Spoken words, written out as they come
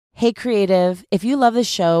Hey, creative, if you love the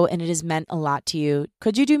show and it has meant a lot to you,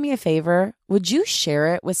 could you do me a favor? Would you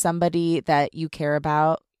share it with somebody that you care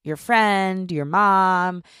about? Your friend, your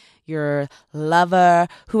mom, your lover,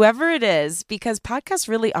 whoever it is, because podcasts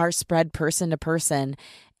really are spread person to person.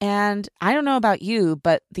 And I don't know about you,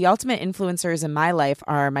 but the ultimate influencers in my life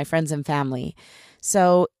are my friends and family.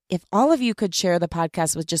 So if all of you could share the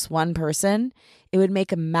podcast with just one person, it would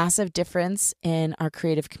make a massive difference in our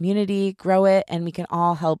creative community, grow it, and we can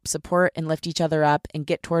all help support and lift each other up and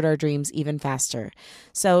get toward our dreams even faster.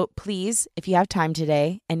 So please, if you have time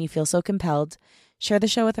today and you feel so compelled, share the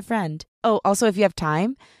show with a friend. Oh, also, if you have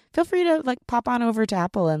time, feel free to pop on over to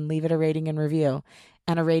Apple and leave it a rating and review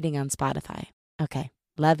and a rating on Spotify. Okay,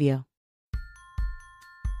 love you.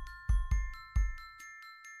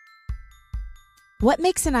 What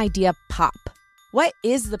makes an idea pop? What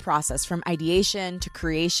is the process from ideation to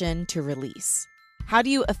creation to release? How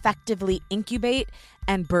do you effectively incubate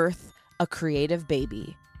and birth a creative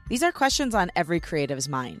baby? These are questions on every creative's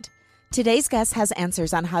mind. Today's guest has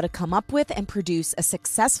answers on how to come up with and produce a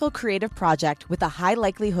successful creative project with a high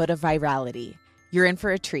likelihood of virality. You're in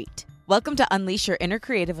for a treat. Welcome to Unleash Your Inner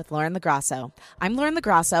Creative with Lauren LaGrasso. I'm Lauren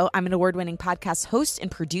LaGrasso. I'm an award-winning podcast host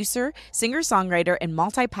and producer, singer-songwriter, and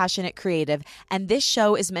multi-passionate creative. And this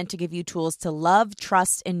show is meant to give you tools to love,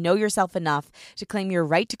 trust, and know yourself enough to claim your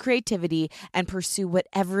right to creativity and pursue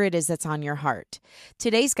whatever it is that's on your heart.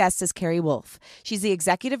 Today's guest is Karrie Wolfe. She's the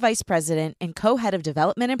Executive Vice President and Co-Head of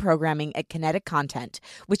Development and Programming at Kinetic,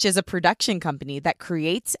 which is a production company that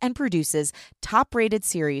creates and produces top-rated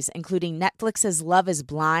series, including Netflix's Love is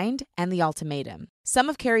Blind and The Ultimatum. Some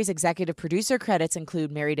of Karrie's executive producer credits include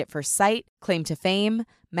Married at First Sight, Claim to Fame,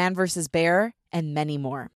 Man vs. Bear, and many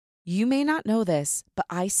more. You may not know this, but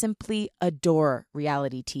I simply adore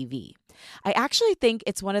reality TV. I actually think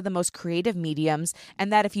it's one of the most creative mediums,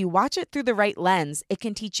 and that if you watch it through the right lens, it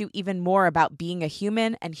can teach you even more about being a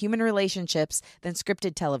human and human relationships than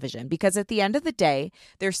scripted television, because at the end of the day,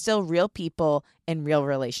 they're still real people in real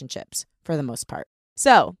relationships, for the most part.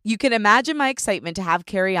 So you can imagine my excitement to have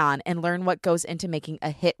Karrie on and learn what goes into making a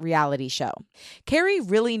hit reality show. Karrie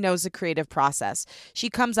really knows the creative process. She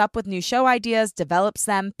comes up with new show ideas, develops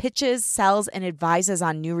them, pitches, sells, and advises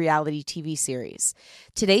on new reality TV series.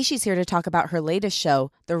 Today, she's here to talk about her latest show,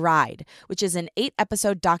 The Ride, which is an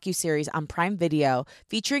 8-episode docuseries on Prime Video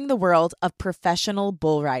featuring the world of professional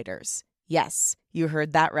bull riders. Yes, you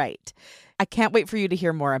heard that right. I can't wait for you to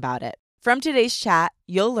hear more about it. From today's chat,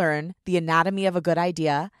 you'll learn the anatomy of a good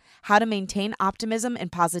idea, how to maintain optimism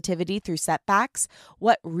and positivity through setbacks,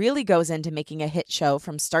 what really goes into making a hit show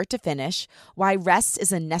from start to finish, why rest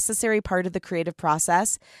is a necessary part of the creative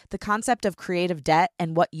process, the concept of creative debt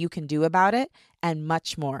and what you can do about it, and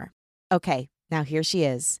much more. Okay, now here she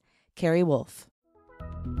is, Karrie Wolfe.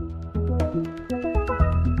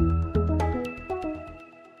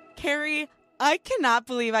 Karrie, I cannot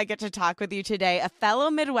believe I get to talk with you today. A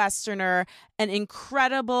fellow Midwesterner, an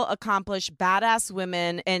incredible, accomplished, badass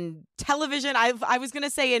woman in television. I was going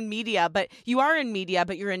to say in media, but you are in media,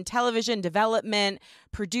 but you're in television development,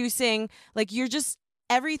 producing. You're just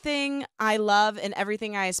everything I love and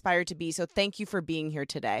everything I aspire to be. So thank you for being here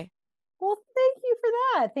today. Well, thank you for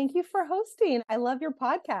that. Thank you for hosting. I love your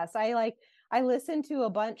podcast. I listened to a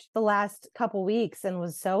bunch the last couple weeks and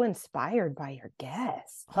was so inspired by your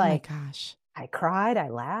guests. Oh my gosh. I cried. I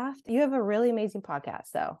laughed. You have a really amazing podcast,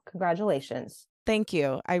 so congratulations. Thank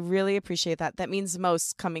you. I really appreciate that. That means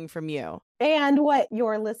most coming from you. And what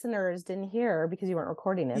your listeners didn't hear because you weren't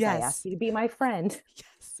recording this, I asked you to be my friend.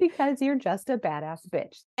 Yes. Because you're just a badass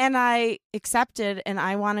bitch. And I accepted, and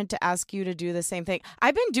I wanted to ask you to do the same thing.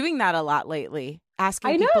 I've been doing that a lot lately,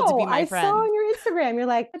 asking people to be my friend. I saw on your Instagram, you're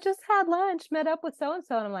like, I just had lunch, met up with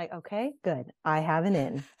so-and-so. And I'm like, okay, good. I have an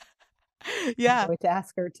in. Yeah. I'm going to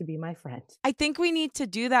ask her to be my friend. I think we need to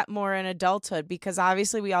do that more in adulthood, because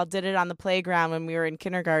obviously we all did it on the playground when we were in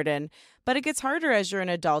kindergarten, but it gets harder as you're an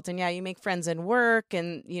adult. And yeah, you make friends in work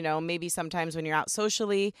and, maybe sometimes when you're out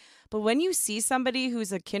socially, but when you see somebody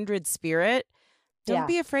who's a kindred spirit, don't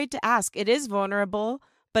be afraid to ask. It is vulnerable,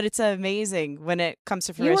 but it's amazing when it comes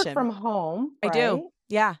to fruition. You work from home, right? I do.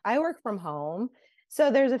 Yeah. I work from home.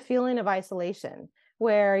 So there's a feeling of isolation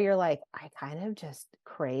where you're like, I kind of just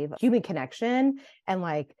crave human connection. And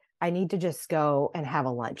I need to just go and have a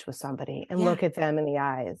lunch with somebody and look at them in the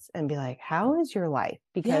eyes and be like, how is your life?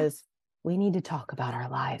 Because we need to talk about our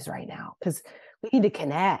lives right now, because we need to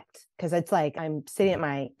connect. Because it's like I'm sitting at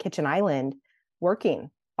my kitchen island working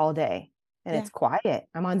all day and it's quiet.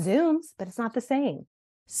 I'm on Zooms, but it's not the same.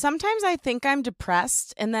 Sometimes I think I'm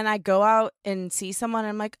depressed, and then I go out and see someone and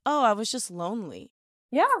I'm like, oh, I was just lonely.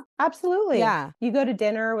 Yeah, absolutely. Yeah, You go to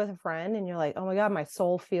dinner with a friend and you're like, oh my God, my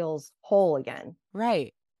soul feels whole again.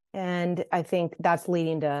 right. And I think that's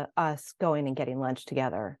leading to us going and getting lunch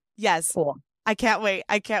together. Yes. Cool. I can't wait.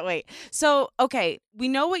 I can't wait. So, okay, we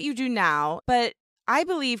know what you do now, but I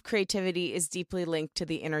believe creativity is deeply linked to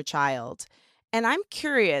the inner child. And I'm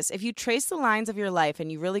curious, if you trace the lines of your life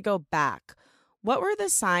and you really go back, what were the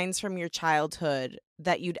signs from your childhood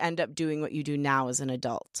that you'd end up doing what you do now as an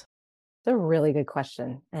adult? It's a really good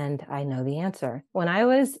question. And I know the answer. When I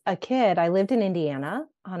was a kid, I lived in Indiana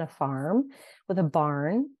on a farm with a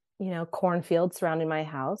barn, cornfields surrounding my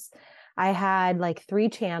house. I had like 3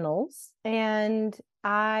 channels, and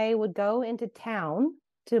I would go into town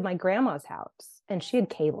to my grandma's house, and she had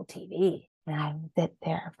cable TV. And I would sit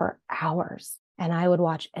there for hours and I would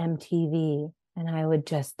watch MTV, and I would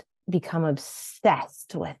just become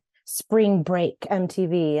obsessed with Spring Break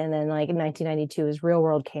MTV. And then like in 1992 his Real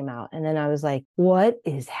World came out, and then I was like, what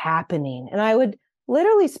is happening? And I would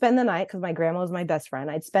literally spend the night, because my grandma was my best friend.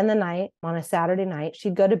 I'd spend the night on a Saturday night.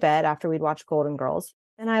 She'd go to bed after we'd watch Golden Girls,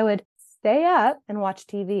 and I would stay up and watch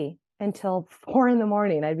TV until 4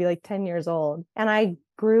 a.m. I'd be like 10 years old, and I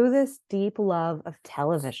grew this deep love of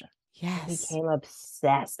television. I Yes. became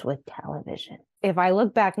obsessed with television. If I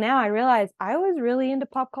look back now, I realize I was really into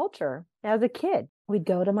pop culture as a kid. We'd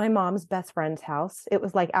go to my mom's best friend's house. It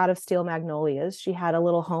was like out of Steel Magnolias. She had a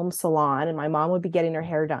little home salon, and my mom would be getting her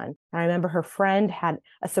hair done. And I remember her friend had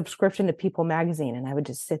a subscription to People magazine, and I would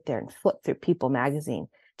just sit there and flip through People magazine,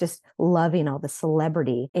 just loving all the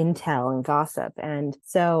celebrity intel and gossip. And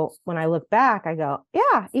so when I look back, I go,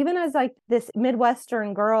 yeah, even as like this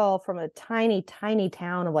Midwestern girl from a tiny, tiny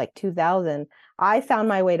town of like 2000, I found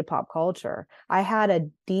my way to pop culture. I had a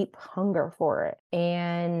deep hunger for it.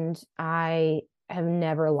 And I have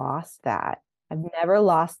never lost that. I've never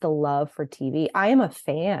lost the love for TV. I am a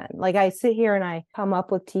fan. Like, I sit here and I come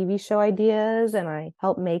up with TV show ideas and I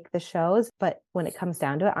help make the shows. But when it comes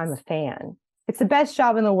down to it, I'm a fan. It's the best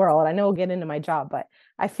job in the world. I know we'll get into my job, but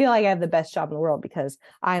I feel like I have the best job in the world because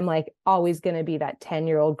I'm like always going to be that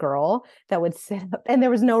 10-year-old girl that would sit up, and there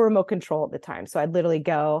was no remote control at the time. So I'd literally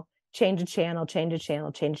go change a channel,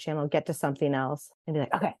 get to something else and be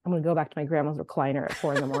like, okay, I'm going to go back to my grandma's recliner at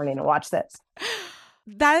 4 a.m. and watch this.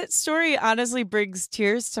 That story honestly brings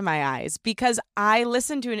tears to my eyes because I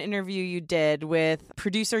listened to an interview you did with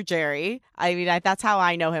producer Jerry. I mean, that's how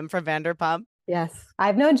I know him from Vanderpump. Yes.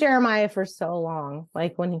 I've known Jeremiah for so long,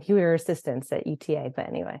 like when we were assistants at UTA. But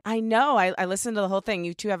anyway. I know. I listened to the whole thing.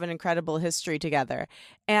 You two have an incredible history together.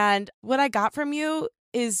 And what I got from you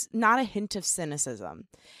is not a hint of cynicism.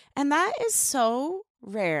 And that is so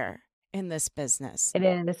rare in this business. It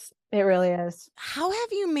is. It really is. How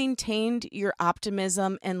have you maintained your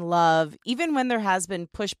optimism and love, even when there has been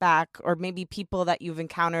pushback or maybe people that you've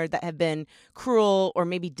encountered that have been cruel or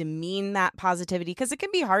maybe demean that positivity? Because it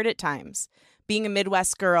can be hard at times, being a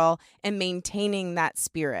Midwest girl and maintaining that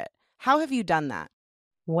spirit. How have you done that?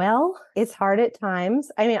 Well, it's hard at times.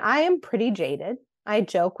 I mean, I am pretty jaded. I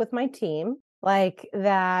joke with my team like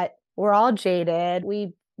that we're all jaded.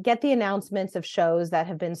 We get the announcements of shows that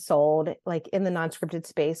have been sold, like in the non-scripted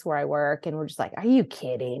space where I work. And we're just like, are you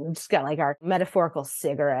kidding? We just got like our metaphorical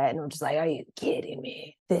cigarette. And we're just like, are you kidding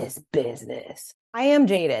me? This business. I am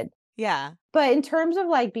jaded. Yeah. But in terms of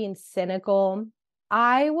like being cynical,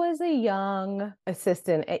 I was a young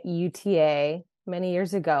assistant at UTA many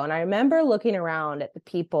years ago. And I remember looking around at the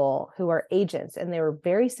people who are agents, and they were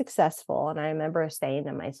very successful. And I remember saying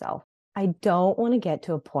to myself, I don't want to get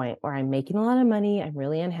to a point where I'm making a lot of money, I'm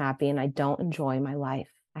really unhappy, and I don't enjoy my life.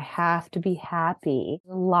 I have to be happy.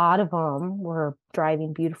 A lot of them were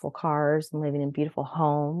driving beautiful cars and living in beautiful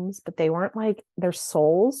homes, but they weren't like, their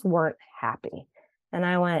souls weren't happy. And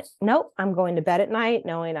I went, nope, I'm going to bed at night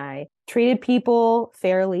knowing I treated people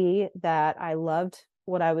fairly, that I loved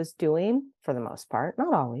what I was doing for the most part,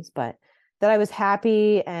 not always, but that I was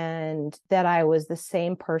happy and that I was the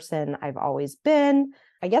same person I've always been.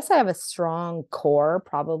 I guess I have a strong core,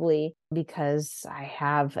 probably because I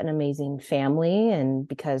have an amazing family, and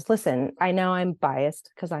because, listen, I know I'm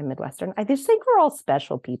biased because I'm Midwestern. I just think we're all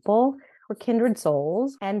special people. We're kindred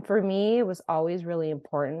souls. And for me, it was always really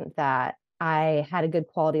important that I had a good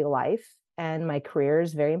quality of life, and my career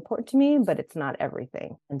is very important to me, but it's not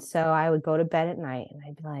everything. And so I would go to bed at night and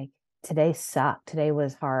I'd be like, today sucked. Today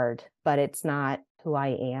was hard, but it's not who I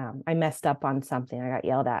am. I messed up on something. I got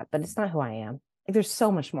yelled at, but it's not who I am. Like, there's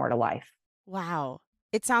so much more to life. Wow.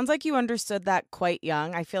 It sounds like you understood that quite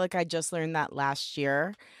young. I feel like I just learned that last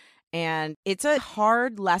year. And it's a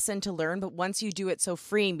hard lesson to learn, but once you do, it's so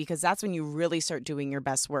freeing because that's when you really start doing your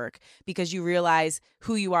best work, because you realize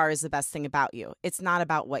who you are is the best thing about you. It's not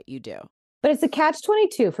about what you do. But it's a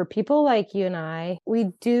catch-22 for people like you and I. We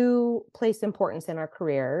do place importance in our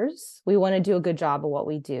careers. We want to do a good job of what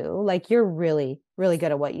we do. Like you're really, really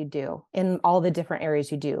good at what you do in all the different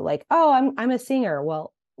areas you do. Like, oh, I'm a singer.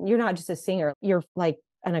 Well, you're not just a singer. You're like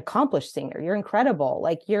an accomplished singer. You're incredible.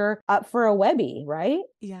 Like you're up for a Webby, right?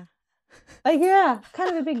 Yeah. Like, yeah, kind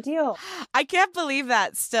of a big deal. I can't believe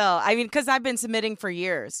that still. I mean, because I've been submitting for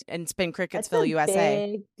years and it's been Cricketsville,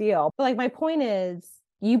 USA. Big deal. But like my point is,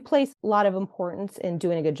 you place a lot of importance in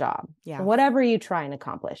doing a good job. Yeah. Whatever you try and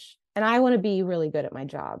accomplish. And I want to be really good at my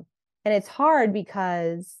job. And it's hard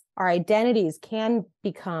because our identities can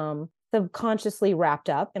become subconsciously wrapped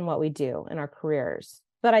up in what we do in our careers.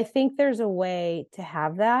 But I think there's a way to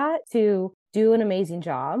have that, to do an amazing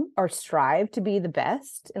job or strive to be the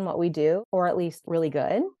best in what we do, or at least really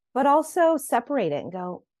good, but also separate it and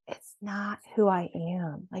go, it's not who I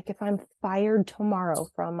am. Like if I'm fired tomorrow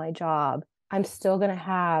from my job, I'm still going to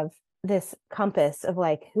have this compass of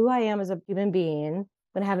like who I am as a human being.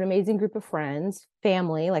 I'm going to have an amazing group of friends,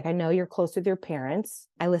 family. Like I know you're close with your parents.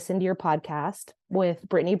 I listened to your podcast with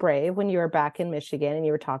Brittany Brave when you were back in Michigan and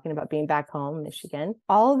you were talking about being back home in Michigan.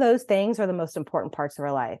 All of those things are the most important parts of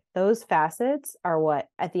our life. Those facets are what,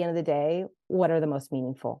 at the end of the day, what are the most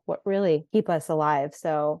meaningful, what really keep us alive.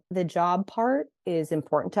 So the job part is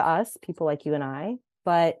important to us, people like you and I,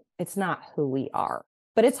 but it's not who we are.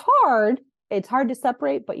 But it's hard. It's hard to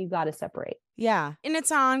separate, but you got to separate. Yeah. And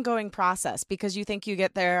it's an ongoing process because you think you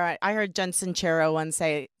get there. I heard Jen Sincero once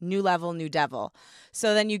say, new level, new devil.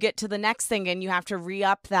 So then you get to the next thing and you have to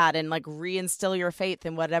re-up that and like reinstill your faith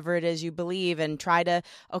in whatever it is you believe and try to,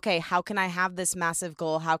 okay, how can I have this massive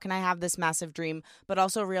goal? How can I have this massive dream? But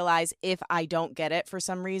also realize if I don't get it for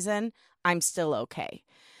some reason, I'm still okay.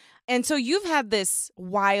 And so you've had this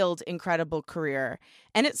wild, incredible career.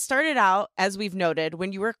 And it started out, as we've noted,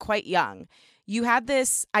 when you were quite young. You had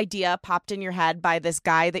this idea popped in your head by this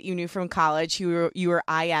guy that you knew from college who you were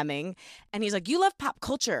IMing. And he's like, you love pop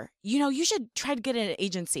culture. You know, you should try to get an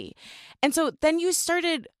agency. And so then you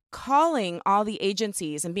started calling all the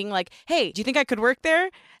agencies and being like, hey, do you think I could work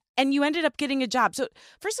there? And you ended up getting a job. So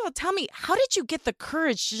first of all, tell me, how did you get the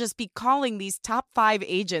courage to just be calling these top 5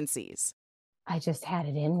 agencies? I just had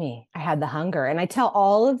it in me. I had the hunger. And I tell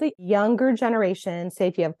all of the younger generation, say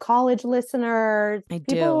if you have college listeners,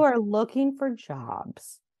 people who are looking for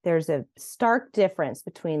jobs, there's a stark difference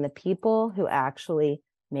between the people who actually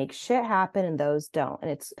make shit happen and those don't.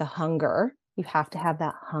 And it's the hunger. You have to have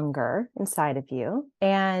that hunger inside of you.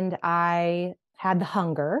 And I had the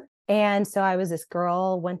hunger. And so I was this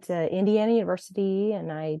girl, went to Indiana University, and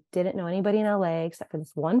I didn't know anybody in LA except for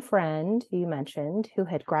this one friend who you mentioned who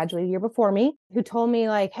had graduated a year before me, who told me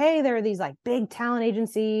like, hey, there are these like big talent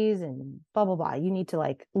agencies and blah, blah, blah. You need to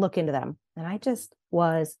like look into them. And I just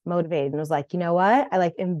was motivated and was like, you know what? I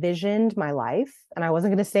like envisioned my life and I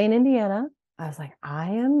wasn't going to stay in Indiana. I was like,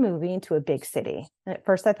 I am moving to a big city. And at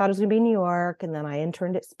first I thought it was going to be New York. And then I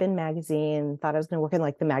interned at Spin Magazine, thought I was going to work in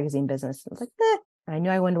like the magazine business. And I was like, I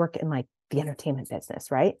knew I wanted to work in like the entertainment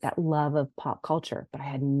business, right? That love of pop culture, but I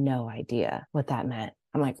had no idea what that meant.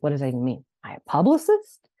 I'm like, what does that even mean? Am I a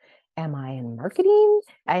publicist? Am I in marketing?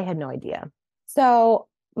 I had no idea. So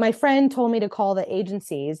my friend told me to call the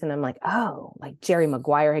agencies and I'm like, oh, like Jerry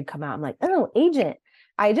Maguire had come out. I'm like, oh, agent.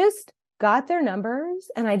 I just got their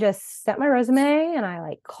numbers and I just sent my resume and I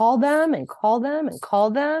like called them and called them and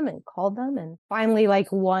called them and called them. And finally,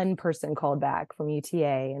 like one person called back from UTA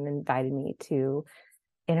and invited me to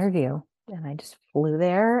interview. And I just flew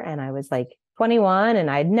there and I was like 21 and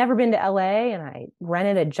I'd never been to LA and I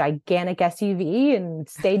rented a gigantic SUV and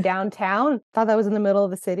stayed downtown. Thought that was in the middle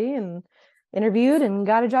of the city and interviewed and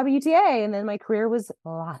got a job at UTA. And then my career was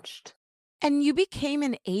launched. And you became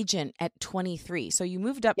an agent at 23. So you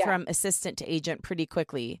moved up from assistant to agent pretty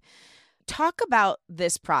quickly. Talk about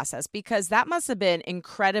this process because that must have been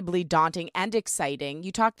incredibly daunting and exciting.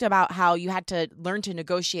 You talked about how you had to learn to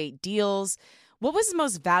negotiate deals. What was the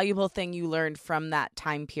most valuable thing you learned from that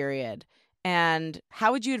time period? And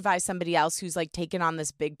how would you advise somebody else who's like taken on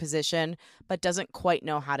this big position but doesn't quite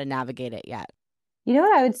know how to navigate it yet? You know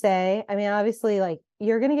what I would say? I mean, obviously, like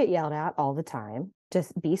you're going to get yelled at all the time.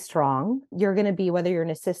 Just be strong. You're going to be, whether you're an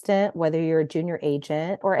assistant, whether you're a junior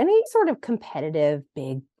agent or any sort of competitive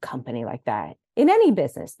big company like that in any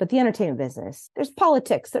business, but the entertainment business, there's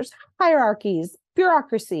politics, there's hierarchies,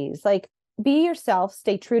 bureaucracies. Like be yourself,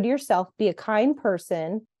 stay true to yourself, be a kind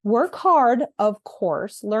person, work hard, of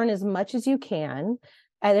course, learn as much as you can.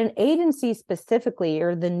 At an agency specifically,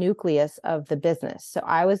 you're the nucleus of the business. So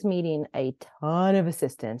I was meeting a ton of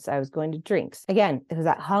assistants. I was going to drinks. Again, it was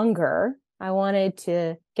that hunger. I wanted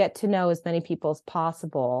to get to know as many people as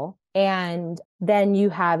possible. And then you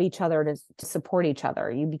have each other to support each other.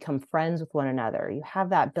 You become friends with one another. You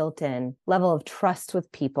have that built-in level of trust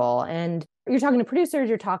with people. And you're talking to producers,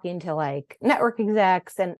 you're talking to like network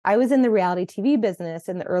execs. And I was in the reality TV business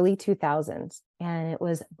in the early 2000s, and it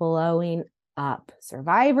was blowing up.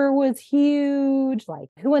 Survivor was huge. Like,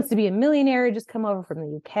 Who Wants to Be a Millionaire had just come over from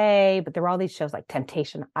the UK, but there were all these shows like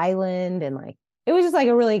Temptation Island, and like it was just like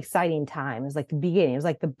a really exciting time. It was like the beginning. It was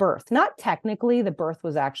like the birth. Not technically, the birth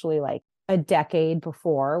was actually like a decade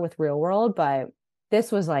before with Real World, but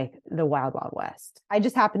this was like the wild, wild west. I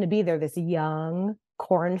just happened to be there, this young,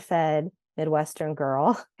 corn-fed Midwestern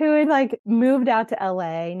girl who had like moved out to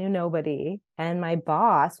LA, knew nobody. And my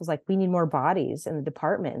boss was like, we need more bodies in the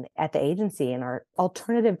department at the agency in our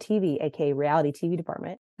alternative TV, aka reality TV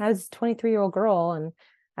department. And I was a 23-year-old girl, and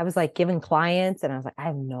I was like giving clients, and I was like, I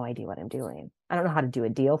have no idea what I'm doing. I don't know how to do a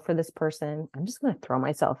deal for this person. I'm just going to throw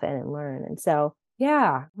myself in and learn. And so,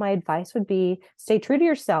 yeah, my advice would be stay true to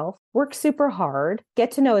yourself, work super hard,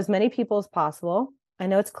 get to know as many people as possible. I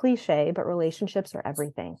know it's cliche, but relationships are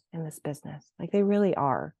everything in this business. Like, they really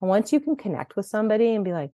are. And once you can connect with somebody and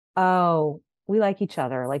be like, oh, we like each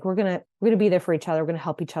other, like we're going to be there for each other, we're going to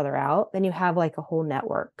help each other out, then you have like a whole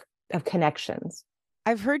network of connections.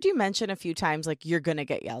 I've heard you mention a few times, like, you're going to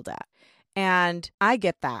get yelled at. And I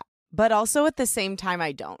get that. But also at the same time,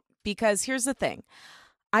 I don't. Because here's the thing.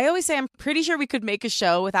 I always say I'm pretty sure we could make a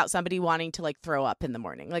show without somebody wanting to like throw up in the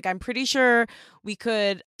morning. Like, I'm pretty sure we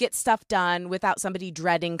could get stuff done without somebody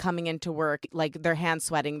dreading coming into work, like their hands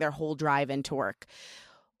sweating their whole drive into work.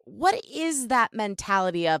 What is that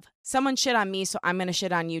mentality of someone shit on me, so I'm going to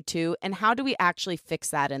shit on you too? And how do we actually fix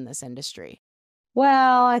that in this industry?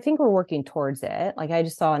 Well, I think we're working towards it. Like, I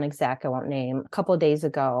just saw an exec, I won't name, a couple of days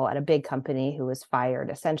ago at a big company who was fired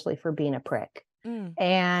essentially for being a prick.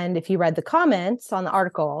 And if you read the comments on the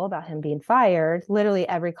article about him being fired, literally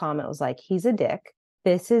every comment was like, he's a dick.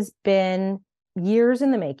 This has been years in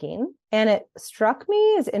the making. And it struck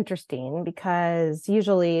me as interesting because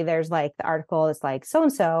usually there's like the article is like,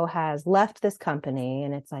 so-and-so has left this company.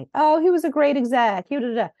 And it's like, oh, he was a great exec.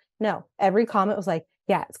 No, every comment was like,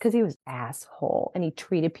 yeah, it's because he was an asshole and he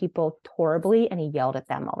treated people horribly and he yelled at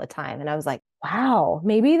them all the time. And I was like, wow,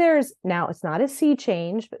 maybe now it's not a sea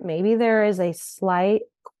change, but maybe there is a slight,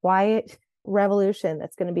 quiet revolution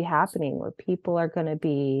that's going to be happening where people are going to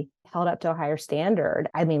be held up to a higher standard.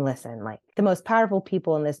 I mean, listen, like the most powerful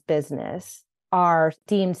people in this business are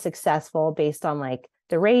deemed successful based on like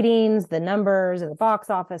the ratings, the numbers, and the box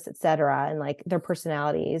office, et cetera, and like their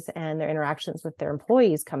personalities and their interactions with their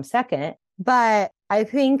employees come second. But I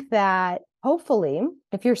think that hopefully,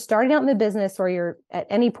 if you're starting out in the business or you're at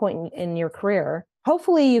any point in your career,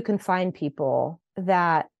 hopefully you can find people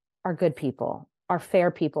that are good people, are fair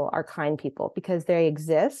people, are kind people, because they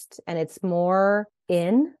exist and it's more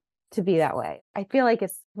in to be that way. I feel like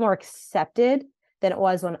it's more accepted than it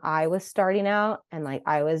was when I was starting out and like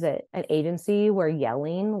I was at an agency where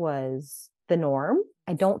yelling was the norm.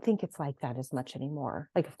 I don't think it's like that as much anymore.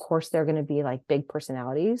 Like, of course, they're going to be like big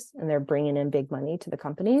personalities and they're bringing in big money to the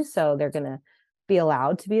company. So they're going to be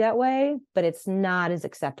allowed to be that way, but it's not as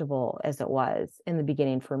acceptable as it was in the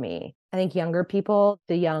beginning for me. I think younger people,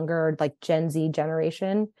 the younger like Gen Z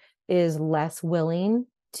generation is less willing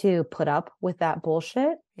to put up with that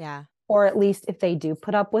bullshit. Yeah. Or at least if they do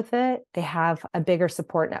put up with it, they have a bigger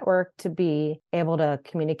support network to be able to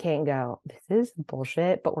communicate and go, this is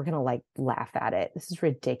bullshit, but we're going to like laugh at it. This is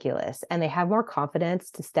ridiculous. And they have more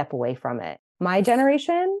confidence to step away from it. My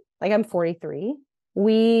generation, like I'm 43,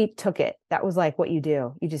 we took it. That was like what you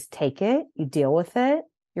do. You just take it, you deal with it.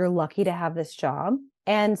 You're lucky to have this job.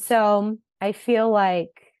 And so I feel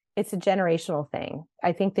like it's a generational thing.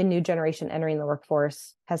 I think the new generation entering the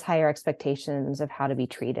workforce has higher expectations of how to be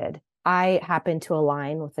treated. I happen to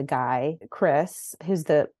align with a guy, Chris, who's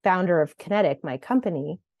the founder of Kinetic, my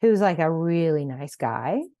company, who's like a really nice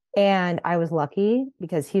guy. And I was lucky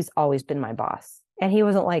because he's always been my boss. And he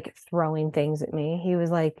wasn't like throwing things at me. He was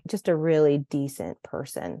like just a really decent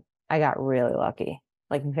person. I got really lucky,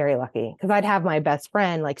 like very lucky. Because I'd have my best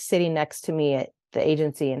friend like sitting next to me at the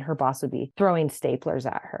agency and her boss would be throwing staplers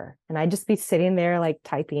at her. And I'd just be sitting there like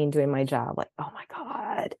typing, doing my job. Like, oh my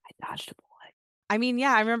God, I dodged a bullet. I mean,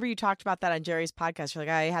 yeah, I remember you talked about that on Jerry's podcast. You're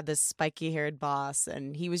like, I had this spiky haired boss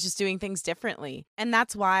and he was just doing things differently. And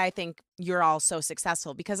that's why I think you're all so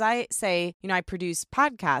successful, because I say, I produce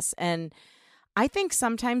podcasts and I think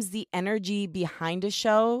sometimes the energy behind a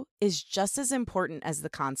show is just as important as the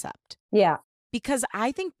concept. Yeah. Because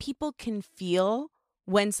I think people can feel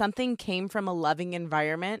when something came from a loving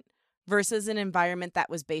environment versus an environment that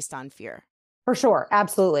was based on fear. For sure.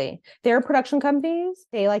 Absolutely. Their production companies,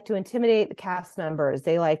 they like to intimidate the cast members.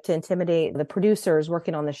 They like to intimidate the producers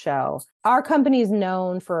working on the show. Our company is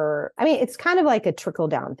known for, I mean, it's kind of like a trickle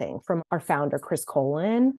down thing from our founder, Chris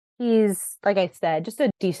Colin. He's, like I said, just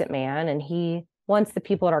a decent man, and he wants the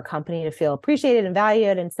people at our company to feel appreciated and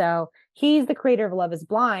valued. And so he's the creator of Love is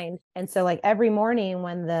Blind. And so like every morning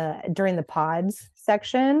during the pods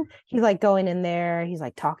section, he's like going in there, he's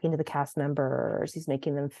like talking to the cast members, he's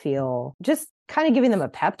making them feel, just kind of giving them a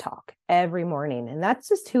pep talk every morning. And that's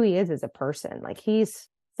just who he is as a person. Like he's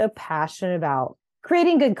so passionate about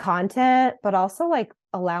creating good content, but also like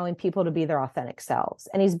allowing people to be their authentic selves.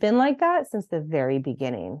 And he's been like that since the very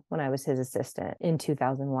beginning when I was his assistant in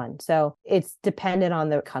 2001. So it's dependent on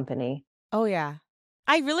the company. Oh, yeah.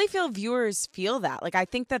 I really feel viewers feel that. Like, I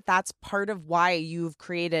think that that's part of why you've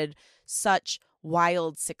created such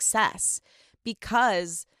wild success,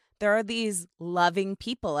 because there are these loving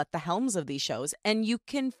people at the helms of these shows, and you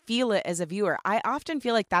can feel it as a viewer. I often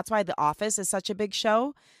feel like that's why The Office is such a big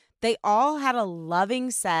show. They all had a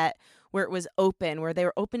loving set where it was open, where they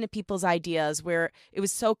were open to people's ideas, where it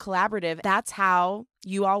was so collaborative. That's how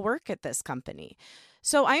you all work at this company.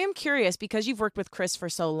 So I am curious, because you've worked with Chris for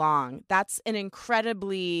so long, that's an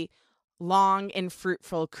incredibly long and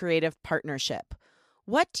fruitful creative partnership.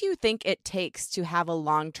 What do you think it takes to have a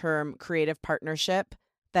long-term creative partnership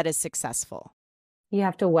that is successful? You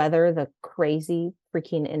have to weather the crazy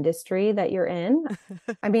freaking industry that you're in.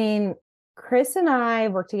 I mean, Chris and I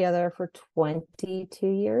worked together for 22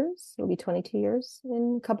 years, maybe 22 years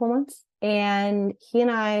in a couple of months. And he and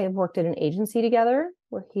I worked at an agency together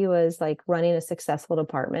where he was like running a successful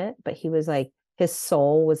department, but he was like, his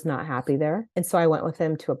soul was not happy there. And so I went with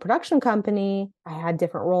him to a production company. I had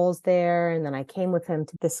different roles there. And then I came with him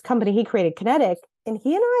to this company he created, Kinetic. And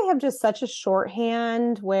he and I have just such a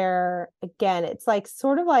shorthand where, again, it's like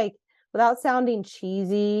sort of like, without sounding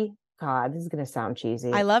cheesy, God, this is going to sound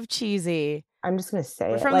cheesy. I love cheesy. I'm just going to say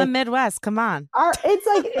We're it. from the Midwest. Come on. It's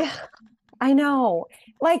like, I know.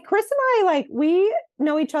 Like Chris and I, like we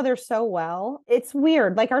know each other so well. It's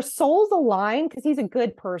weird. Like our souls align because he's a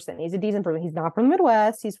good person. He's a decent person. He's not from the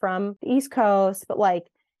Midwest. He's from the East Coast, but like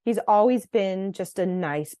he's always been just a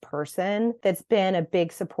nice person that's been a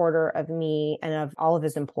big supporter of me and of all of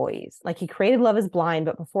his employees. Like he created Love is Blind,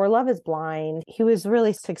 but before Love is Blind, he was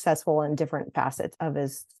really successful in different facets of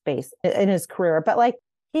his space in his career. But like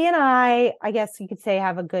he and I guess you could say,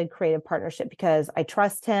 have a good creative partnership because I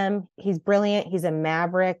trust him. He's brilliant. He's a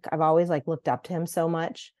maverick. I've always like looked up to him so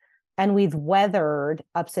much. And we've weathered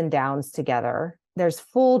ups and downs together. There's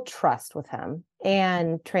full trust with him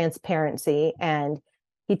and transparency. And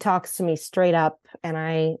he talks to me straight up and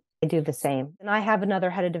I do the same. And I have another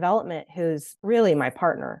head of development who's really my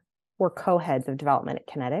partner. We're co-heads of development at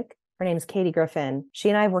Kinetic. Her name's Katie Griffin. She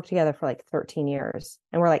and I have worked together for like 13 years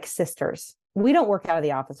and we're like sisters. We don't work out of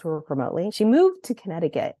the office. We work remotely. She moved to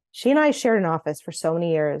Connecticut. She and I shared an office for so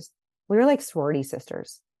many years. We were like sorority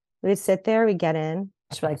sisters. We'd sit there, we'd get in.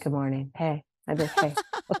 She'd be like, good morning. Hey. I'd be like, hey,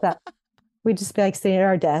 what's up? We'd just be like sitting at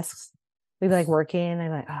our desks. We'd be like working.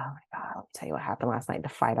 I'm like, oh my God, let me tell you what happened last night, the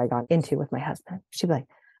fight I got into with my husband. She'd be like,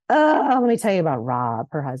 oh, let me tell you about Rob,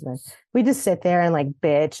 her husband. We just sit there and like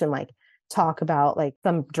bitch and like talk about like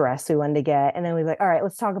some dress we wanted to get. And then we'd be like, all right,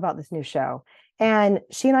 let's talk about this new show. And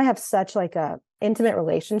she and I have such like a intimate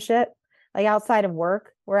relationship, like outside of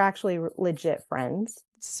work, we're actually legit friends.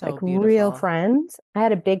 So like beautiful. Real friends. I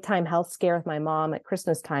had a big time health scare with my mom at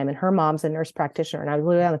Christmas time and her mom's a nurse practitioner and I was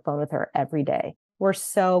literally on the phone with her every day. We're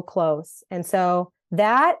so close. And so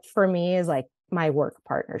that for me is like my work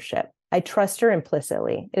partnership. I trust her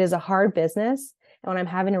implicitly. It is a hard business. And when I'm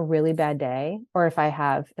having a really bad day, or if I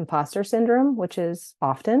have imposter syndrome, which is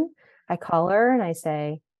often, I call her and I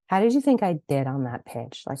say, how did you think I did on that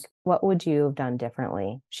pitch? Like, what would you have done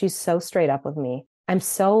differently? She's so straight up with me. I'm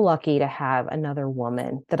so lucky to have another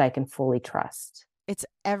woman that I can fully trust. It's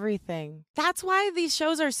everything. That's why these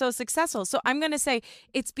shows are so successful. So I'm going to say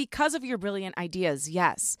it's because of your brilliant ideas,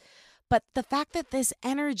 yes. But the fact that this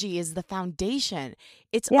energy is the foundation,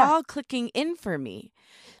 it's all clicking in for me.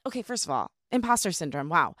 Okay, first of all, imposter syndrome.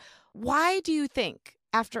 Wow. Why do you think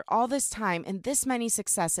after all this time and this many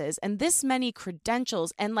successes and this many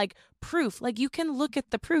credentials and like proof, like you can look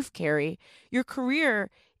at the proof, Karrie, your career,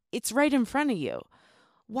 it's right in front of you.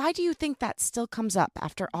 Why do you think that still comes up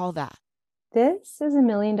after all that? This is $1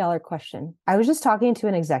 million question. I was just talking to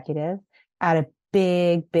an executive at a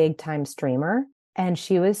big time streamer, and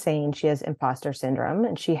she was saying she has imposter syndrome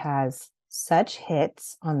and she has such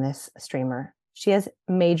hits on this streamer. She has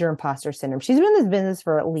major imposter syndrome. She's been in this business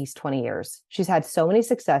for at least 20 years. She's had so many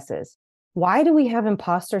successes. Why do we have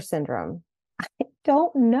imposter syndrome?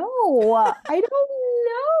 Don't know. I don't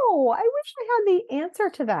know. I wish I had the answer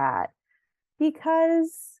to that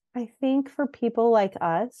because I think for people like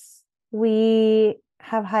us, we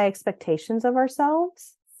have high expectations of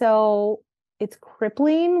ourselves. So it's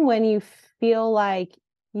crippling when you feel like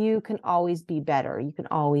you can always be better. You can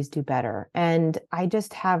always do better. And I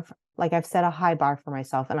just have, like, I've set a high bar for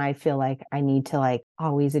myself and I feel like I need to like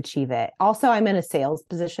always achieve it. Also, I'm in a sales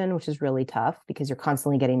position, which is really tough because you're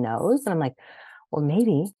constantly getting no's. And I'm like, well,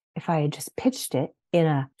 maybe if I had just pitched it in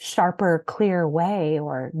a sharper, clear way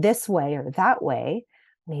or this way or that way,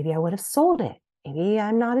 maybe I would have sold it. Maybe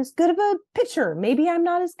I'm not as good of a pitcher. Maybe I'm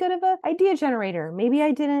not as good of an idea generator. Maybe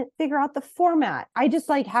I didn't figure out the format. I just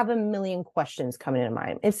like have a million questions coming into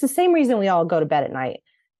mind. It's the same reason we all go to bed at night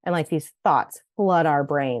and like these thoughts flood our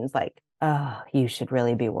brains like, oh, you should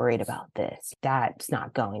really be worried about this. That's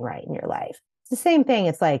not going right in your life. The same thing.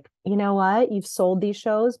 It's like, you know what? You've sold these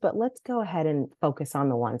shows, but let's go ahead and focus on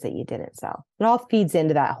the ones that you didn't sell. It all feeds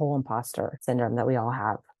into that whole imposter syndrome that we all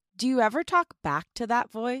have. Do you ever talk back to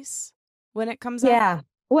that voice when it comes up? Yeah.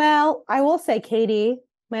 Well, I will say Katie,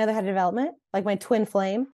 my other head of development, like my twin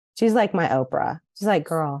flame, she's like my Oprah. She's like,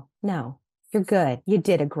 girl, no, you're good. You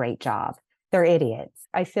did a great job. They're idiots.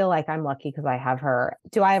 I feel like I'm lucky because I have her.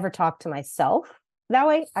 Do I ever talk to myself that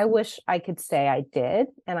way? I wish I could say I did.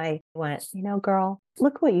 And I went, you know, girl,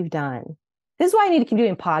 look what you've done. This is why I need to keep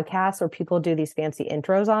doing podcasts where people do these fancy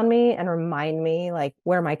intros on me and remind me like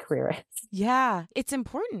where my career is. Yeah, it's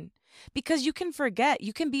important because you can forget.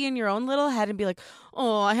 You can be in your own little head and be like,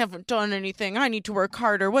 oh, I haven't done anything. I need to work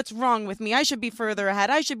harder. What's wrong with me? I should be further ahead.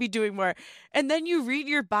 I should be doing more. And then you read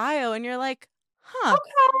your bio and you're like, huh.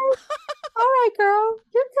 Okay. All right, girl.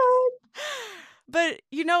 You're good. But,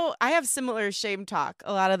 you know, I have similar shame talk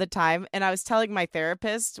a lot of the time. And I was telling my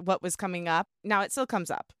therapist what was coming up. Now it still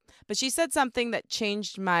comes up. But she said something that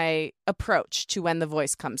changed my approach to when the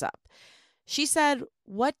voice comes up. She said,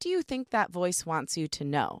 what do you think that voice wants you to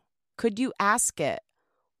know? Could you ask it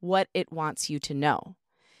what it wants you to know?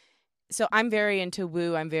 So I'm very into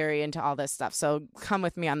woo. I'm very into all this stuff. So come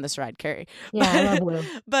with me on this ride, Karrie. Yeah, I love woo.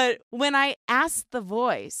 But when I asked the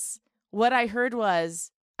voice, what I heard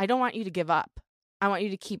was, I don't want you to give up. I want you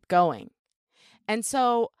to keep going. And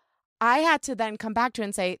so I had to then come back to it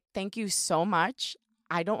and say, thank you so much.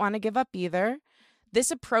 I don't want to give up either.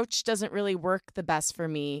 This approach doesn't really work the best for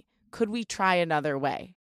me. Could we try another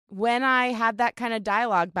way? When I had that kind of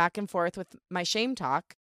dialogue back and forth with my shame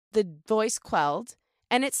talk, the voice quelled,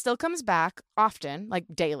 and it still comes back often, like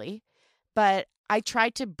daily. But I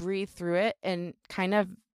tried to breathe through it and kind of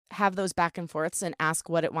have those back and forths and ask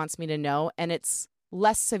what it wants me to know. And it's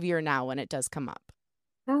less severe now when it does come up.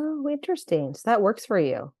 Oh, interesting. So that works for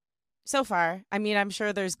you. So far. I mean, I'm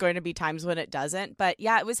sure there's going to be times when it doesn't. But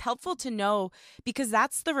yeah, it was helpful to know because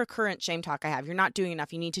that's the recurrent shame talk I have. You're not doing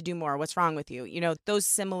enough. You need to do more. What's wrong with you? You know, those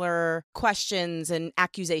similar questions and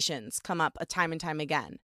accusations come up a time and time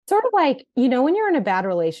again. Sort of like, you know, when you're in a bad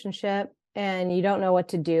relationship and you don't know what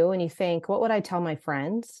to do and you think, what would I tell my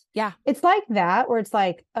friends? Yeah. It's like that where it's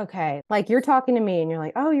like, okay, like you're talking to me and you're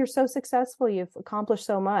like, oh, you're so successful. You've accomplished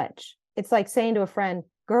so much. It's like saying to a friend,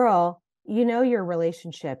 girl, you know, your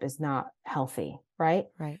relationship is not healthy, right?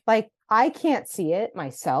 Right. Like I can't see it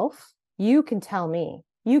myself. You can tell me.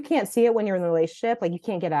 You can't see it when you're in the relationship. Like you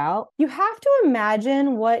can't get out. You have to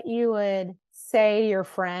imagine what you would say to your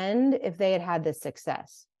friend if they had had this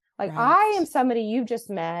success. Like Right. I am somebody you've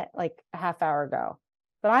just met like a half hour ago,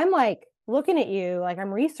 but I'm like looking at you, like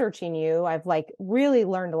I'm researching you. I've like really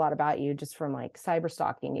learned a lot about you just from like cyber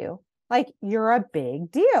stalking you. Like you're a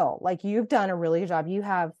big deal. Like you've done a really good job. You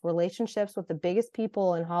have relationships with the biggest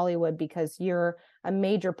people in Hollywood because you're a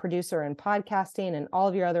major producer in podcasting and all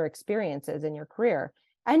of your other experiences in your career.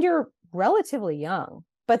 And you're relatively young.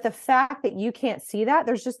 But the fact that you can't see that,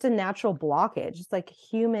 there's just a natural blockage. It's like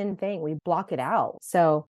a human thing. We block it out.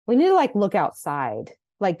 So we need to like look outside,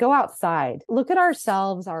 like go outside, look at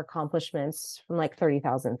ourselves, our accomplishments from like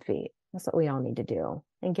 30,000 feet. That's what we all need to do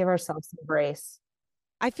and give ourselves some grace.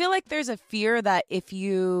 I feel like there's a fear that if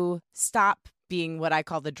you stop being what I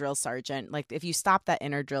call the drill sergeant, like if you stop that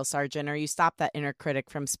inner drill sergeant or you stop that inner critic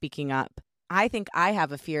from speaking up, I think I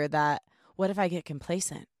have a fear that what if I get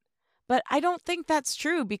complacent? But I don't think that's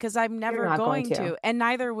true because I'm never going to, and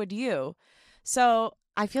neither would you. So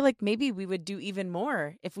I feel like maybe we would do even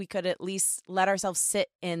more if we could at least let ourselves sit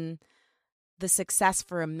in the success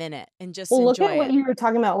for a minute and just Well, look enjoy at what it. you were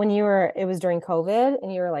talking about when it was during COVID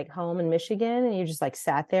and you were like home in Michigan and you just like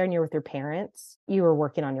sat there and you're with your parents. You were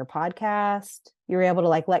working on your podcast. You were able to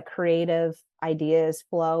like let creative ideas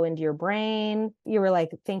flow into your brain. You were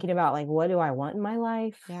like thinking about like, what do I want in my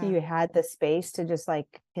life? Yeah. You had the space to just like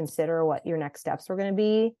consider what your next steps were going to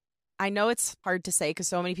be. I know it's hard to say because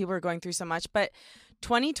so many people are going through so much, but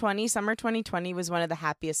summer 2020 was one of the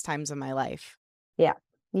happiest times of my life. Yeah.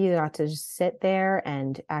 You got to just sit there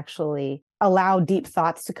and actually allow deep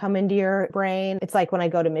thoughts to come into your brain. It's like when I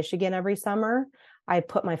go to Michigan every summer, I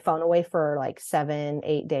put my phone away for like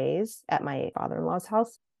 7-8 days at my father-in-law's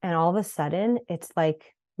house. And all of a sudden, it's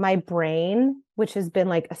like my brain, which has been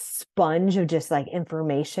like a sponge of just like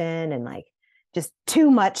information and like just too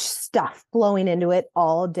much stuff flowing into it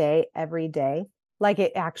all day, every day. Like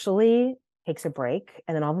it actually takes a break.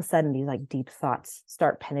 And then all of a sudden, these like deep thoughts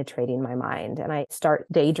start penetrating my mind and I start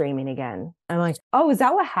daydreaming again. I'm like, oh, is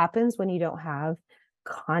that what happens when you don't have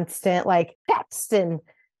constant like text and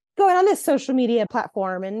going on this social media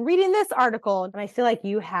platform and reading this article? And I feel like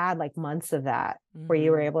you had like months of that where you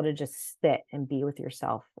were able to just sit and be with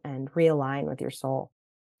yourself and realign with your soul.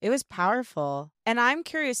 It was powerful. And I'm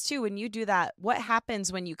curious too, when you do that, what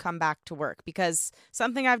happens when you come back to work? Because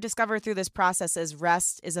something I've discovered through this process is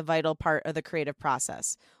rest is a vital part of the creative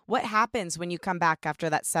process. What happens when you come back after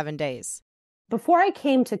that 7 days? Before I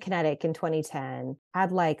came to Kinetic in 2010, I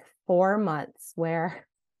had like 4 months where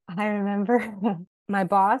I remember my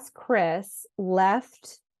boss, Chris,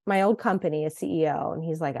 left my old company as CEO. And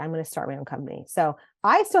he's like, I'm going to start my own company. So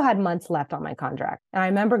I still had months left on my contract. And I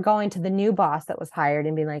remember going to the new boss that was hired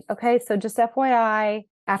and being like, okay, so just FYI,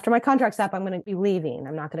 after my contract's up, I'm going to be leaving.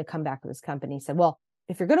 I'm not going to come back to this company. He said, well,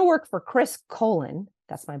 if you're going to work for Chris Colin,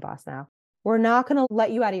 that's my boss now, we're not going to let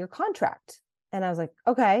you out of your contract. And I was like,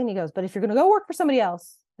 okay. And he goes, but if you're going to go work for somebody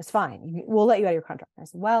else, it's fine. We'll let you out of your contract. I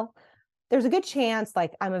said, well, there's a good chance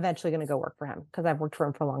like I'm eventually going to go work for him because I've worked for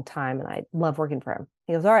him for a long time and I love working for him.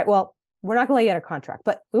 He goes, all right, well, we're not going to let you out of contract,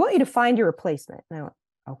 but we want you to find your replacement. And I went,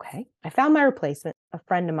 okay. I found my replacement, a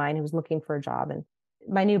friend of mine who was looking for a job. And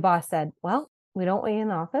my new boss said, well, we don't want you in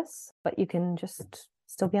the office, but you can just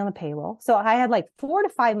still be on the payroll. So I had like 4 to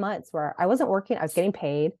 5 months where I wasn't working. I was getting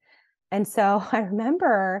paid. And so I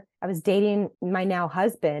remember I was dating my now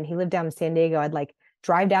husband. He lived down in San Diego. I'd like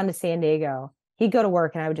drive down to San Diego. He'd go to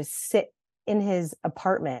work and I would just sit in his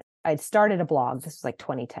apartment. I'd started a blog. This was like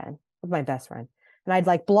 2010 with my best friend. And I'd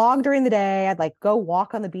like blog during the day. I'd like go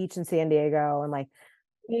walk on the beach in San Diego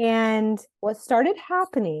and what started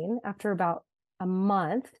happening after about a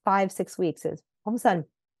month, 5-6 weeks is all of a sudden,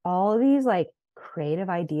 all of these like creative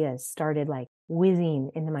ideas started like whizzing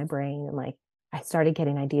into my brain. And like, I started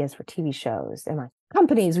getting ideas for TV shows and like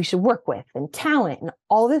companies we should work with and talent and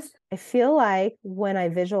all this. I feel like when I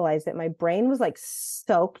visualized it, my brain was like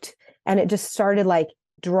soaked and it just started like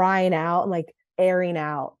drying out and like airing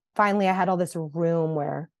out. Finally, I had all this room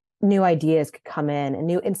where new ideas could come in and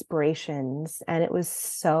new inspirations. And it was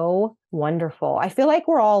so wonderful. I feel like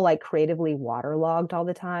we're all like creatively waterlogged all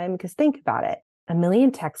the time because think about it. A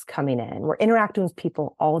million texts coming in. We're interacting with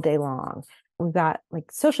people all day long. We've got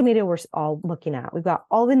like social media we're all looking at. We've got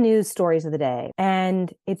all the news stories of the day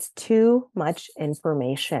and it's too much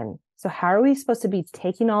information. So how are we supposed to be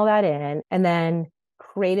taking all that in and then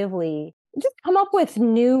creatively just come up with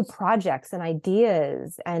new projects and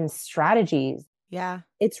ideas and strategies? Yeah.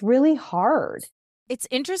 It's really hard. It's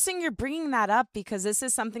interesting you're bringing that up because this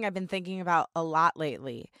is something I've been thinking about a lot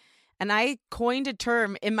lately. And I coined a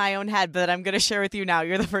term in my own head, but I'm going to share with you now.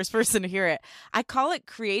 You're the first person to hear it. I call it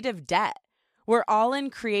creative debt. We're all in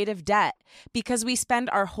creative debt because we spend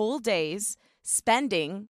our whole days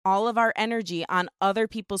spending all of our energy on other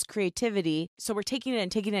people's creativity. So we're taking it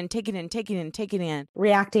and taking it and taking it and taking it and taking it in.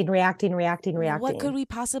 Reacting. What could we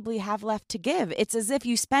possibly have left to give? It's as if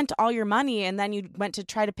you spent all your money and then you went to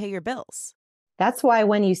try to pay your bills. That's why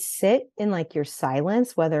when you sit in like your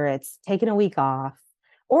silence, whether it's taking a week off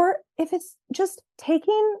or if it's just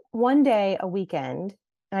taking one day a weekend,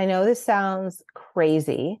 and I know this sounds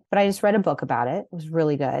crazy, but I just read a book about it. It was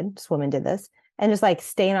really good. This woman did this. And just like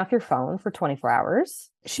staying off your phone for 24 hours.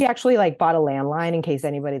 She actually like bought a landline in case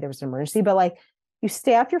there was an emergency, but like you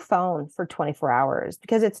stay off your phone for 24 hours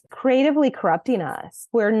because it's creatively corrupting us.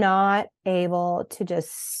 We're not able to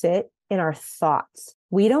just sit in our thoughts.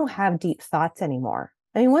 We don't have deep thoughts anymore.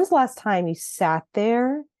 I mean, when's the last time you sat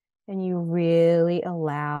there and you really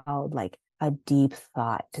allowed like a deep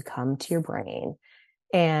thought to come to your brain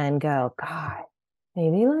and go, God,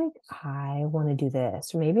 maybe like I want to do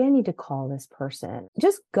this, or maybe I need to call this person.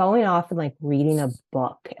 Just going off and like reading a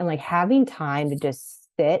book and like having time to just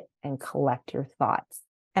sit and collect your thoughts.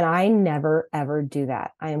 And I never, ever do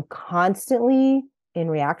that. I am constantly in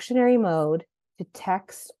reactionary mode to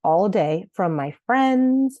text all day from my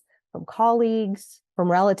friends, from colleagues, from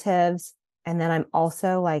relatives. And then I'm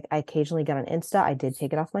also like, I occasionally get on Insta. I did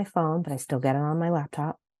take it off my phone, but I still get it on my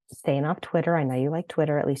laptop. Staying off Twitter. I know you like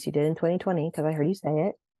Twitter. At least you did in 2020 because I heard you say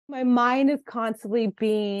it. My mind is constantly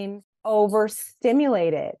being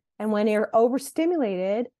overstimulated. And when you're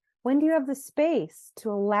overstimulated, when do you have the space to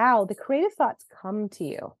allow the creative thoughts come to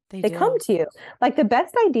you? They come to you. Like the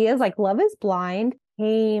best ideas, like Love is Blind,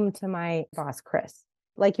 came to my boss, Chris.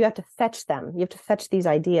 Like you have to fetch them. You have to fetch these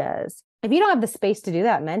ideas. If you don't have the space to do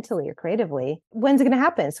that mentally or creatively, when's it going to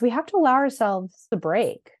happen? So we have to allow ourselves a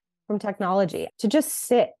break from technology, to just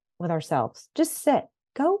sit with ourselves. Just sit.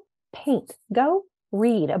 Go paint. Go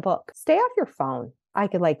read a book. Stay off your phone. I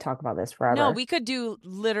could like talk about this forever. No, we could do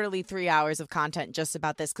literally 3 hours of content just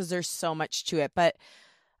about this because there's so much to it. But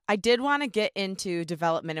I did want to get into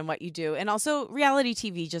development and what you do, and also reality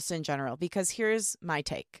TV just in general, because here's my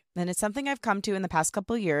take. And it's something I've come to in the past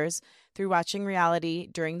couple of years through watching reality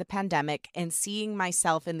during the pandemic and seeing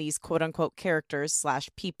myself in these quote unquote characters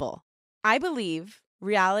 / people. I believe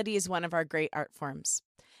reality is one of our great art forms.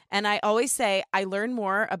 And I always say I learn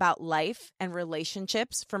more about life and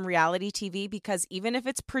relationships from reality TV because even if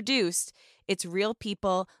it's produced, it's real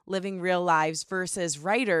people living real lives versus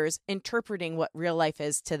writers interpreting what real life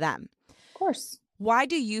is to them. Of course. Why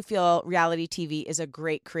do you feel reality TV is a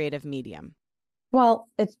great creative medium? Well,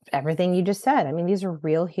 it's everything you just said. I mean, these are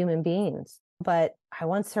real human beings. But I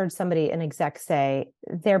once heard somebody, an exec, say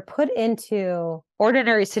they're put into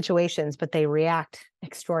ordinary situations, but they react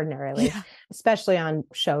extraordinarily, especially on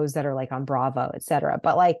shows that are like on Bravo, et cetera.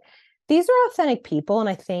 But like, these are authentic people. And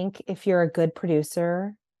I think if you're a good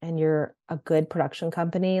producer and you're a good production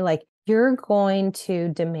company, like you're going to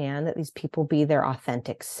demand that these people be their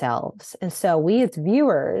authentic selves. And so we as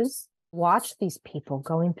viewers watch these people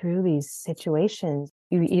going through these situations.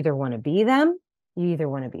 You either want to be them, you either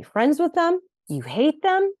want to be friends with them, you hate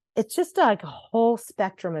them. It's just like a whole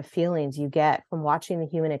spectrum of feelings you get from watching the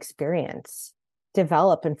human experience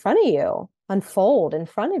develop in front of you, unfold in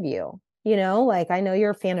front of you. You know, like I know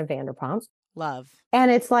you're a fan of Vanderpump. Love.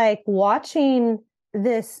 And it's like watching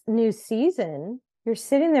this new season, you're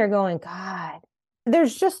sitting there going, God,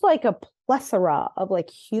 there's just like a plethora of like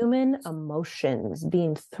human emotions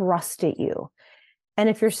being thrust at you. And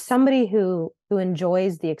if you're somebody who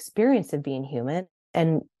enjoys the experience of being human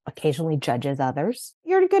and occasionally judges others,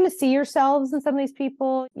 you're going to see yourselves in some of these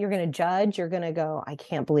people. You're going to judge. You're going to go, I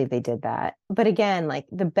can't believe they did that. But again, like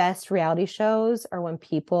the best reality shows are when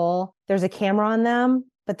people, there's a camera on them,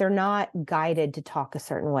 but they're not guided to talk a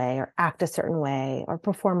certain way or act a certain way or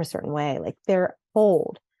perform a certain way. Like they're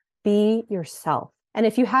bold. Be yourself. And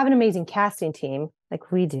if you have an amazing casting team,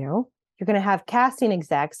 like we do, you're going to have casting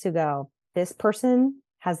execs who go, this person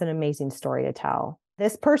has an amazing story to tell.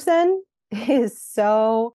 This person is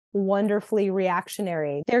so wonderfully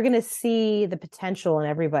reactionary. They're going to see the potential in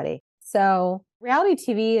everybody. So reality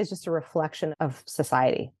TV is just a reflection of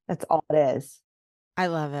society. That's all it is. I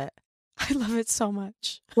love it. I love it so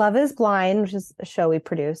much. Love is Blind, which is a show we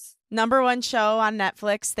produce. #1 show on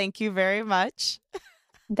Netflix. Thank you very much.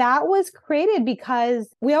 That was created because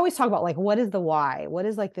we always talk about like, what is the why? What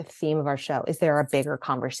is like the theme of our show? Is there a bigger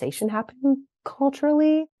conversation happening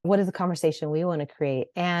culturally? What is the conversation we want to create?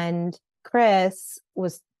 And Chris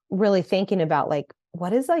was really thinking about like,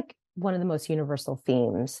 what is like one of the most universal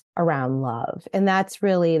themes around love? And that's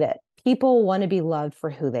really that people want to be loved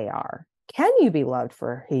for who they are. Can you be loved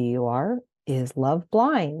for who you are? Is love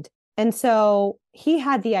blind? And so he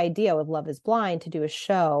had the idea with Love is Blind to do a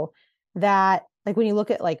show that, like, when you look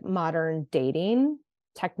at like modern dating,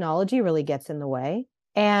 technology really gets in the way.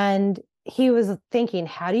 And he was thinking,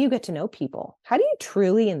 how do you get to know people? How do you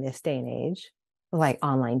truly, in this day and age, like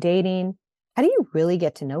online dating, how do you really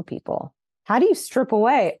get to know people? How do you strip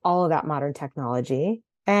away all of that modern technology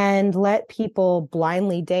and let people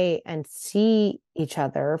blindly date and see each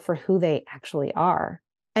other for who they actually are?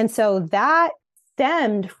 And so that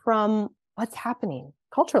stemmed from what's happening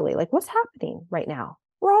culturally, like what's happening right now.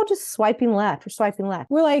 We're all just swiping left or swiping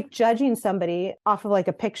left. We're like judging somebody off of like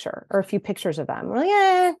a picture or a few pictures of them. We're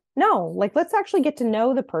like, no, like let's actually get to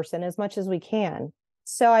know the person as much as we can.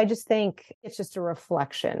 So I just think it's just a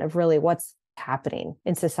reflection of really what's happening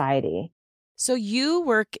in society. So you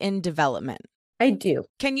work in development. I do.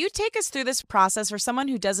 Can you take us through this process for someone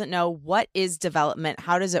who doesn't know what is development?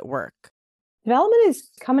 How does it work? Development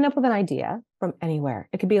is coming up with an idea from anywhere.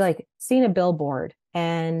 It could be like seeing a billboard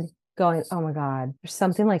and going, oh my God, there's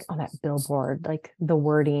something like on that billboard, like the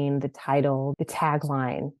wording, the title, the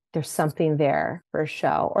tagline, there's something there for a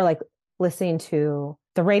show. Or like listening to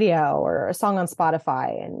the radio or a song on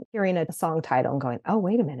Spotify and hearing a song title and going, oh,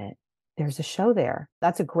 wait a minute, there's a show there.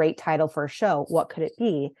 That's a great title for a show. What could it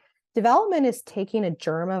be? Development is taking a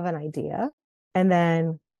germ of an idea and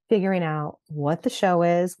then figuring out what the show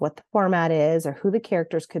is, what the format is, or who the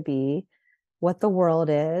characters could be, what the world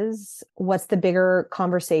is, what's the bigger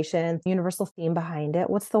conversation, universal theme behind it,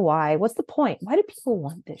 what's the why, what's the point? Why do people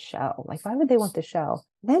want this show? Like, why would they want this show?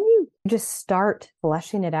 Then you just start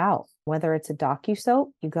fleshing it out. Whether it's a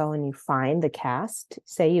docu-soap, you go and you find the cast.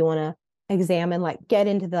 Say you want to examine, like, get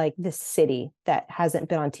into this city that hasn't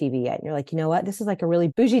been on TV yet. And you're like, you know what? This is like a really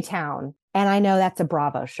bougie town. And I know that's a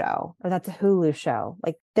Bravo show or that's a Hulu show.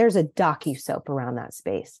 Like, there's a docu-soap around that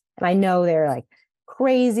space. And I know they're like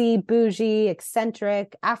crazy, bougie,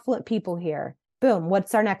 eccentric, affluent people here. Boom.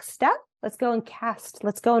 What's our next step? Let's go and cast.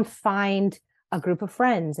 Let's go and find a group of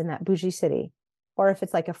friends in that bougie city. Or if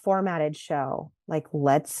it's like a formatted show, like,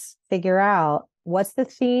 let's figure out what's the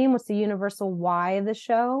theme, what's the universal why of the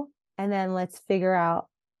show. And then let's figure out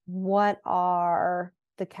what are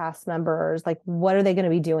the cast members, like, what are they going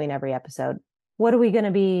to be doing every episode? What are we going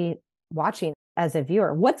to be watching as a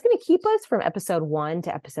viewer? What's going to keep us from episode 1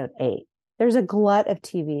 to episode 8? There's a glut of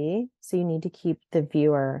TV, so you need to keep the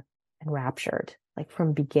viewer enraptured, like,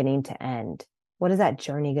 from beginning to end. What is that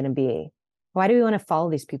journey going to be? Why do we want to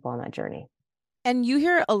follow these people on that journey? And you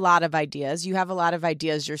hear a lot of ideas. You have a lot of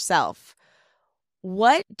ideas yourself.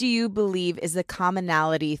 What do you believe is the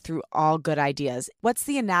commonality through all good ideas? What's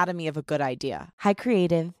the anatomy of a good idea? Hi,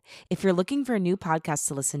 creative. If you're looking for a new podcast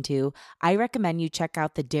to listen to, I recommend you check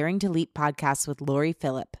out the Daring to Leap podcast with Lori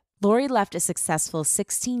Phillip. Lori left a successful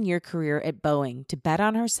 16-year career at Boeing to bet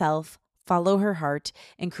on herself, follow her heart,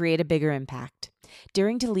 and create a bigger impact.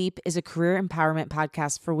 Daring to Leap is a career empowerment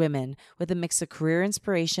podcast for women with a mix of career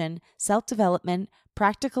inspiration, self-development,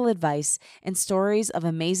 practical advice, and stories of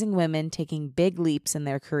amazing women taking big leaps in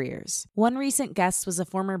their careers. One recent guest was a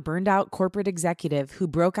former burned-out corporate executive who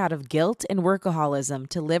broke out of guilt and workaholism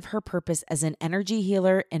to live her purpose as an energy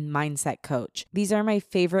healer and mindset coach. These are my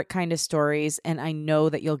favorite kind of stories, and I know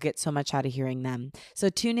that you'll get so much out of hearing them. So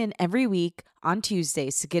tune in every week on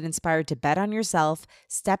Tuesdays to get inspired to bet on yourself,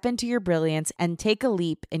 step into your brilliance, and take a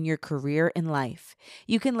leap in your career and life.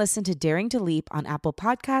 You can listen to Daring to Leap on Apple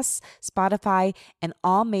Podcasts, Spotify, and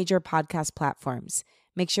all major podcast platforms.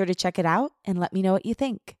 Make sure to check it out and let me know what you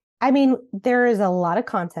think. I mean, there is a lot of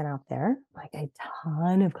content out there, like a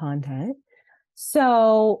ton of content.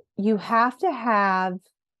 So you have to have,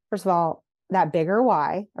 first of all, that bigger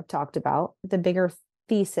why I've talked about, the bigger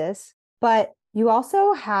thesis, but you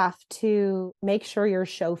also have to make sure your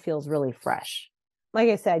show feels really fresh. Like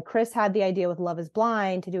I said, Chris had the idea with Love is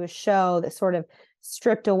Blind to do a show that sort of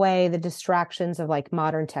stripped away the distractions of like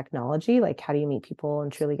modern technology, like how do you meet people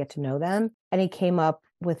and truly get to know them? And he came up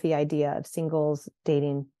with the idea of singles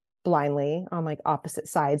dating blindly on like opposite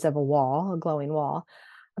sides of a wall, a glowing wall.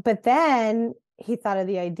 But then he thought of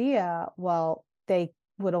the idea, well, they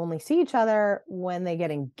would only see each other when they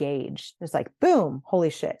get engaged. It's like, boom,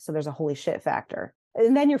 holy shit. So there's a holy shit factor.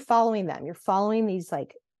 And then you're following them. You're following these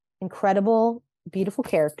like incredible, beautiful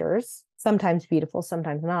characters, sometimes beautiful,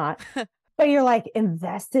 sometimes not. But you're like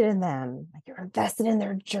invested in them. Like you're invested in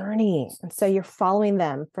their journey. And so you're following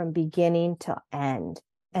them from beginning to end.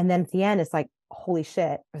 And then at the end, it's like, holy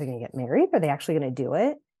shit, are they going to get married? Are they actually going to do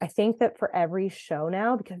it? I think that for every show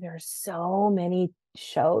now, because there are so many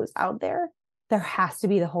shows out there has to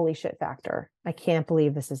be the holy shit factor. I can't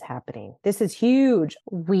believe this is happening. This is huge.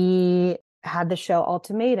 We had the show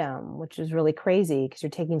Ultimatum, which is really crazy because you're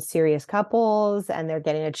taking serious couples and they're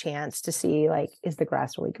getting a chance to see, like, is the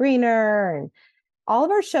grass really greener? And all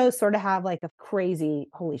of our shows sort of have like a crazy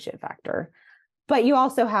holy shit factor. But you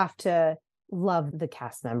also have to love the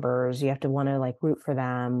cast members. You have to want to like root for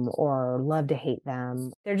them or love to hate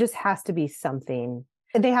them. There just has to be something.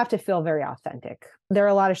 They have to feel very authentic. There are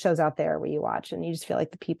a lot of shows out there where you watch and you just feel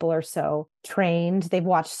like the people are so trained. They've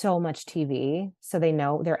watched so much TV, so they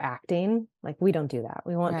know they're acting. Like, we don't do that.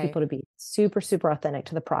 We want people to be super, super authentic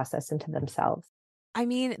to the process and to themselves. I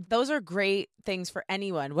mean, those are great things for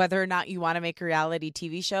anyone, whether or not you want to make a reality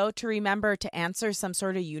TV show, to remember to answer some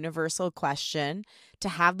sort of universal question, to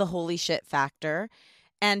have the holy shit factor,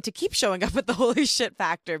 and to keep showing up with the holy shit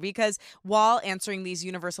factor, because while answering these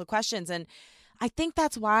universal questions, and I think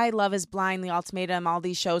that's why Love is Blind, The Ultimatum, all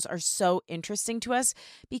these shows are so interesting to us,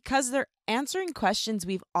 because they're answering questions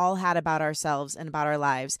we've all had about ourselves and about our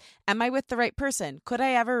lives. Am I with the right person? Could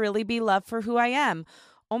I ever really be loved for who I am?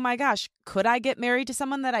 Oh my gosh, could I get married to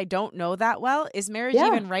someone that I don't know that well? Is marriage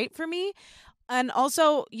even right for me? And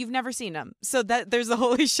also, you've never seen them. So that there's the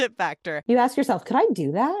holy shit factor. You ask yourself, could I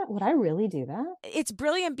do that? Would I really do that? It's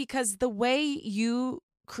brilliant because the way you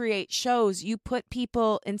create shows, you put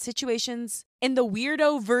people in situations in the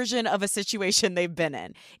weirdo version of a situation they've been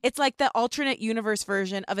in. It's like the alternate universe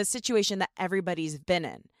version of a situation that everybody's been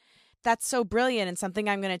in. That's so brilliant and something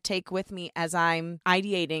I'm going to take with me as I'm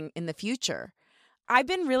ideating in the future. I've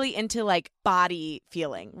been really into like body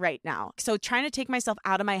feeling right now. So trying to take myself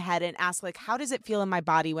out of my head and ask like, how does it feel in my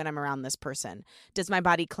body when I'm around this person? Does my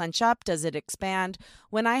body clench up? Does it expand?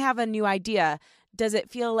 When I have a new idea, does it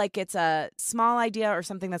feel like it's a small idea or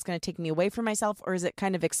something that's going to take me away from myself? Or is it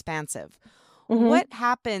kind of expansive? Mm-hmm. What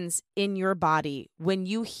happens in your body when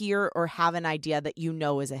you hear or have an idea that you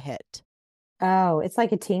know is a hit? Oh, it's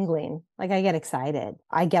like a tingling. Like I get excited.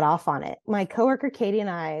 I get off on it. My coworker, Katie, and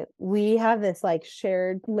I, we have this like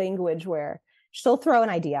shared language where she'll throw an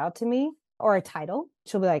idea out to me or a title.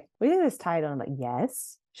 She'll be like, what is this title? And I'm like,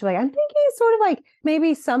 yes. She'll be like, I'm thinking sort of like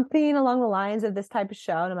maybe something along the lines of this type of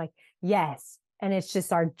show. And I'm like, yes. And it's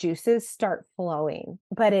just our juices start flowing,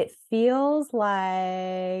 but it feels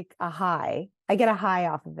like a high. I get a high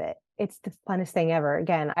off of it. It's the funnest thing ever.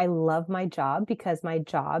 Again, I love my job because my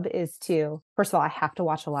job is to, first of all, I have to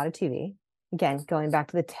watch a lot of TV. Again, going back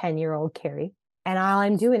to the 10-year-old Karrie. And all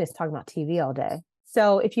I'm doing is talking about TV all day.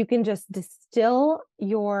 So if you can just distill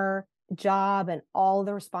your job and all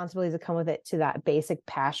the responsibilities that come with it to that basic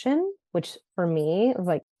passion, which for me was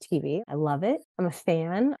like TV. I love it. I'm a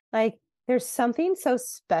fan. Like there's something so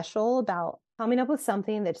special about coming up with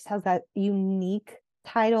something that just has that unique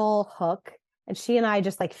title hook. And she and I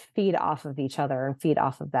just like feed off of each other and feed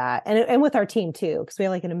off of that. And with our team too, because we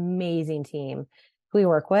have like an amazing team who we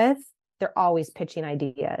work with. They're always pitching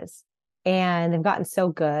ideas. And they've gotten so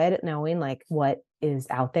good at knowing like what is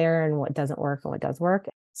out there and what doesn't work and what does work.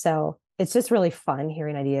 So it's just really fun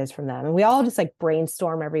hearing ideas from them. And we all just like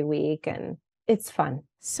brainstorm every week and it's fun.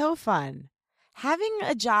 So fun. Having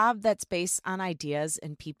a job that's based on ideas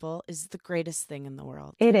and people is the greatest thing in the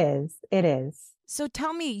world. It is. It is. So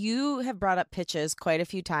tell me, you have brought up pitches quite a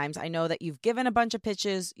few times. I know that you've given a bunch of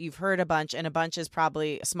pitches, you've heard a bunch, and a bunch is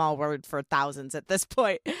probably a small word for thousands at this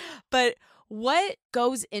point. But what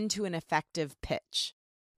goes into an effective pitch?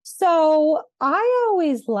 So I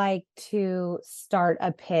always like to start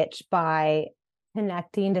a pitch by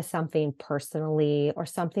connecting to something personally or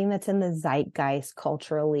something that's in the zeitgeist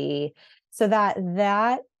culturally, so that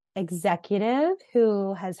that executive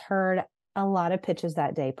who has heard a lot of pitches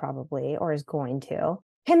that day probably, or is going to,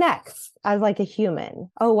 connects as like a human.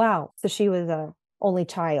 Oh, wow. So she was a only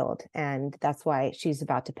child and that's why she's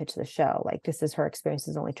about to pitch the show. Like this is her experience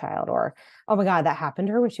as only child, or, oh my God, that happened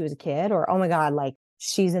to her when she was a kid, or, oh my God, like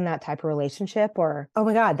she's in that type of relationship, or, oh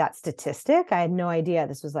my God, that statistic. I had no idea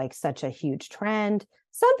this was like such a huge trend.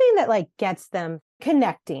 Something that like gets them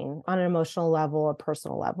connecting on an emotional level, a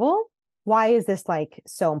personal level. Why is this like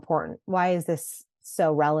so important? Why is this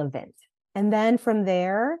so relevant? And then from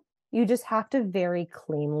there, you just have to very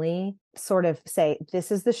cleanly sort of say, this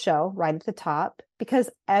is the show right at the top, because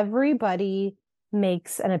everybody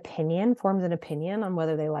makes an opinion, forms an opinion on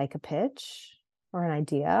whether they like a pitch or an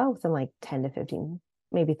idea within like 10 to 15,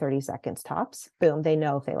 maybe 30 seconds tops. Boom, they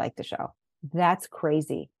know if they like the show. That's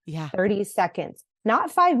crazy. Yeah. 30 seconds, not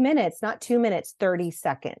 5 minutes, not 2 minutes, 30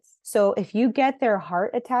 seconds. So if you get their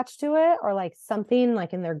heart attached to it or like something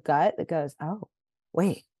like in their gut that goes, oh,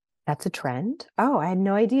 wait, that's a trend. Oh, I had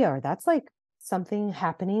no idea. Or that's like something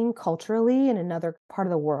happening culturally in another part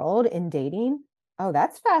of the world in dating. Oh,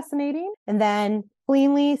 that's fascinating. And then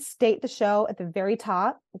cleanly state the show at the very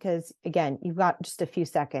top, because again, you've got just a few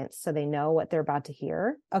seconds so they know what they're about to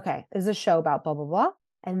hear. Okay, this is a show about blah, blah, blah.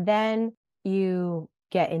 And then you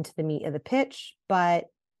get into the meat of the pitch, but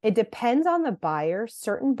it depends on the buyer.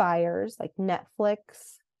 Certain buyers like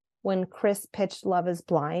Netflix, when Chris pitched Love is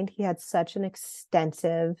Blind, he had such an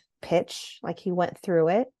extensive pitch. Like he went through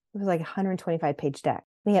it. It was like a 125-page deck.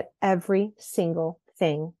 He had every single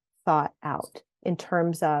thing thought out in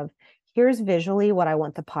terms of, here's visually what I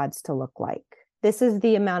want the pods to look like. This is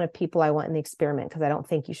the amount of people I want in the experiment, because I don't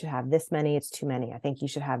think you should have this many. It's too many. I think you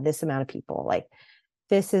should have this amount of people. Like,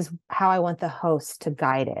 this is how I want the host to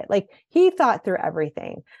guide it. Like, he thought through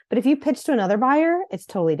everything. But if you pitch to another buyer, it's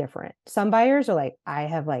totally different. Some buyers are like, I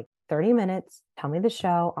have like 30 minutes. Tell me the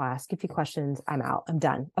show. I'll ask you a few questions. I'm out. I'm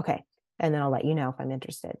done. Okay. And then I'll let you know if I'm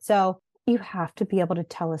interested. So you have to be able to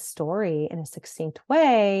tell a story in a succinct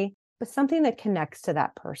way, but something that connects to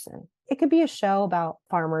that person. It could be a show about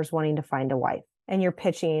farmers wanting to find a wife, and you're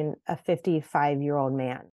pitching a 55-year-old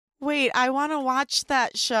man. Wait, I want to watch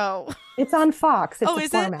that show. It's on Fox. It's a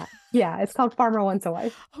format. Yeah, it's called Farmer Wants a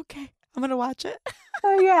Wife. Okay. I'm going to watch it.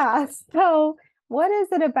 So yeah. So what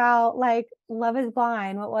is it about like Love is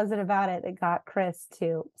Blind? What was it about it that got Chris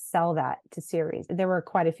to sell that to series? There were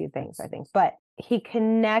quite a few things, I think, but he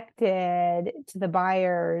connected to the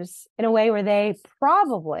buyers in a way where they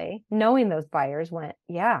probably, knowing those buyers, went,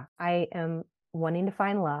 yeah, I am wanting to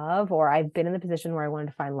find love, or I've been in the position where I wanted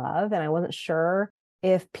to find love and I wasn't sure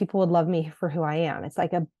if people would love me for who I am. It's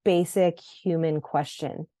like a basic human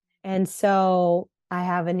question. And so I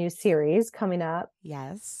have a new series coming up.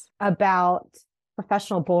 Yes. About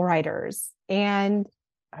professional bull riders. And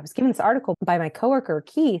I was given this article by my coworker,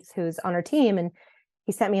 Keith, who's on our team. And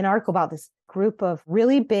he sent me an article about this group of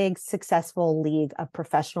really big, successful league of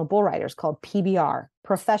professional bull riders called PBR,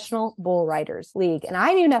 Professional Bull Riders League. And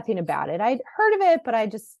I knew nothing about it. I'd heard of it, but I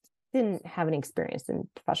just didn't have any experience in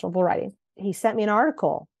professional bull riding. He sent me an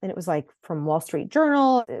article and it was like from Wall Street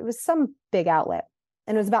Journal. It was some big outlet.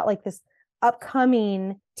 And it was about like this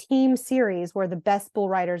upcoming team series where the best bull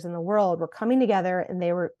riders in the world were coming together and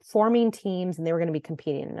they were forming teams and they were going to be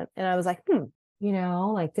competing. And I was like,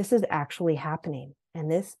 like this is actually happening. And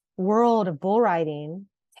this world of bull riding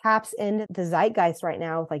taps into the zeitgeist right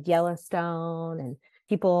now with like Yellowstone and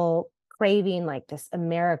people craving like this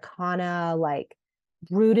Americana, like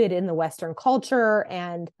rooted in the Western culture.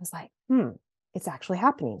 And I was like, it's actually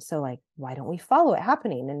happening. So like, why don't we follow it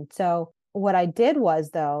happening? And so what I did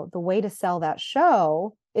was, though, the way to sell that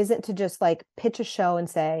show isn't to just like pitch a show and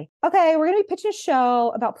say, okay, we're going to be pitching a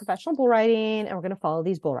show about professional bull riding and we're going to follow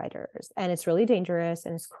these bull riders. And it's really dangerous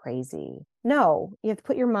and it's crazy. No, you have to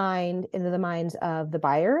put your mind into the minds of the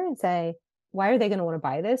buyer and say, why are they going to want to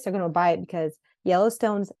buy this? They're going to buy it because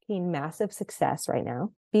Yellowstone's seeing massive success right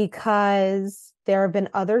now, because there have been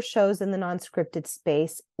other shows in the non-scripted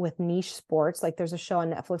space with niche sports. Like there's a show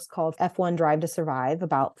on Netflix called F1 Drive to Survive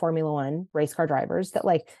about Formula One race car drivers that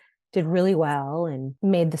like did really well and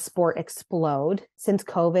made the sport explode. Since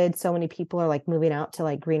COVID, so many people are like moving out to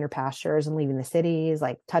like greener pastures and leaving the cities,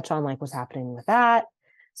 like touch on like what's happening with that.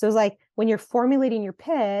 So it's like when you're formulating your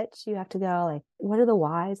pitch, you have to go like, what are the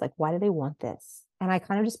whys? Like, why do they want this? And I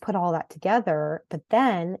kind of just put all that together, but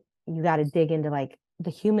then you got to dig into like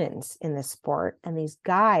the humans in this sport. And these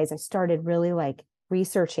guys, I started really like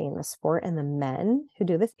researching the sport and the men who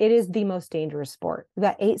do this. It is the most dangerous sport. We've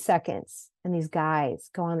got 8 seconds and these guys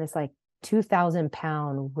go on this like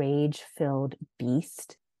 2,000-pound rage-filled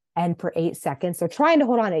beast. And for 8 seconds, they're trying to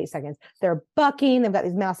hold on 8 seconds. They're bucking. They've got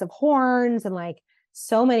these massive horns and like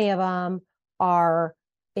so many of them are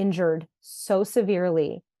injured so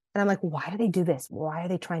severely. And I'm like, why do they do this? Why are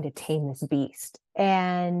they trying to tame this beast?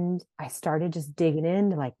 And I started just digging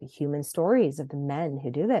into like the human stories of the men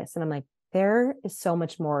who do this. And I'm like, there is so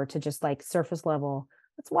much more to just like surface level.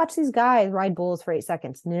 Let's watch these guys ride bulls for 8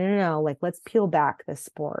 seconds. No. Like, let's peel back this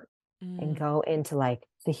sport and go into like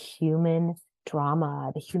the human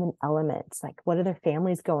drama, the human elements. Like, what are their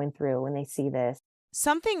families going through when they see this?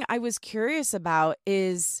 Something I was curious about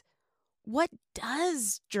is what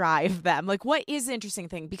does drive them? Like, what is the interesting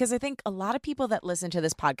thing? Because I think a lot of people that listen to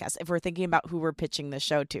this podcast, if we're thinking about who we're pitching the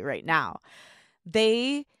show to right now,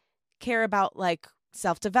 they care about like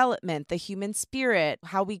self-development, the human spirit,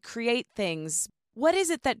 how we create things. What is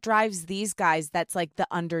it that drives these guys that's like the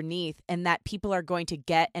underneath and that people are going to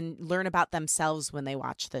get and learn about themselves when they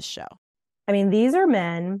watch this show? I mean, these are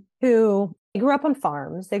men who grew up on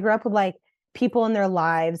farms. They grew up with like people in their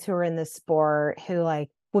lives who are in this sport who like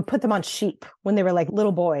would put them on sheep when they were like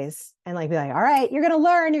little boys and like be like, all right, you're going to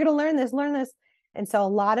learn this. And so a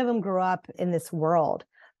lot of them grew up in this world,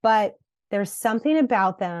 but there's something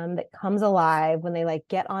about them that comes alive when they like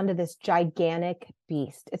get onto this gigantic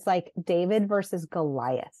beast. It's like David versus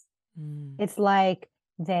Goliath. It's like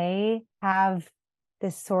they have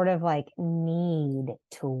this sort of like need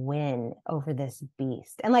to win over this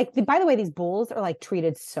beast. And like, by the way, these bulls are like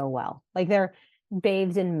treated so well. Like they're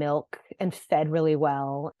bathed in milk and fed really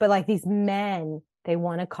well. But like these men, they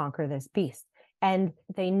want to conquer this beast. And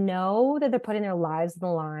they know that they're putting their lives on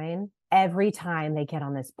the line every time they get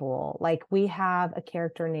on this bull. Like we have a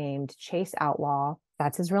character named Chase Outlaw.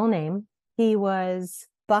 That's his real name. He was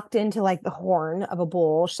bucked into like the horn of a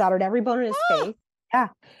bull, shattered every bone in his face. Yeah.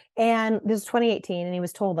 And this is 2018. And he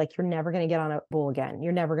was told like, you're never going to get on a bull again.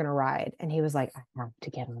 You're never going to ride. And he was like, I have to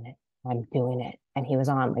get on it. I'm doing it. And he was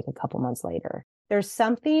on like a couple months later. There's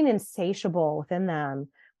something insatiable within them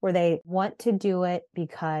where they want to do it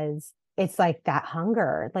because it's like that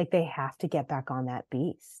hunger, like they have to get back on that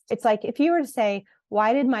beast. It's like if you were to say,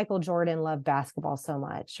 why did Michael Jordan love basketball so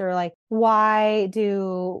much? Or like, why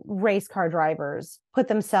do race car drivers put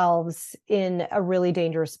themselves in a really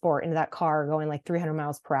dangerous sport into that car going like 300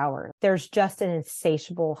 miles per hour? There's just an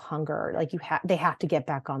insatiable hunger. Like they have to get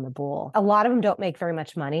back on the bull. A lot of them don't make very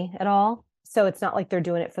much money at all. So it's not like they're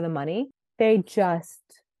doing it for the money. They just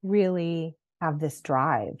really have this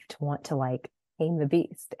drive to want to like tame the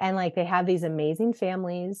beast. And like they have these amazing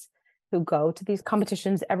families who go to these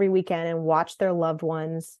competitions every weekend and watch their loved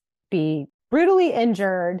ones be brutally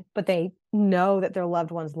injured, but they know that their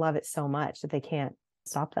loved ones love it so much that they can't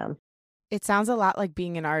stop them. It sounds a lot like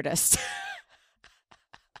being an artist.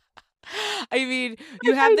 I mean,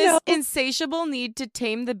 you have this insatiable need to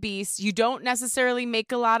tame the beast. You don't necessarily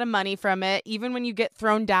make a lot of money from it. Even when you get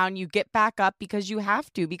thrown down, you get back up because you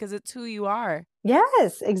have to, because it's who you are.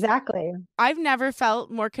 Yes, exactly. I've never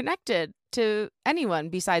felt more connected to anyone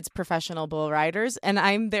besides professional bull riders, and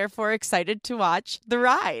I'm therefore excited to watch the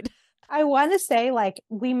ride. I want to say, like,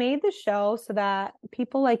 we made the show so that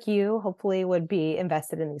people like you hopefully would be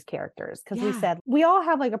invested in these characters. Because we said we all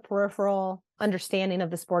have like a peripheral understanding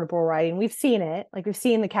of the sport of bull riding. We've seen it. Like we've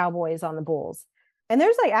seen the cowboys on the bulls. And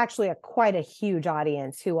there's like actually quite a huge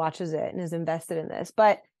audience who watches it and is invested in this.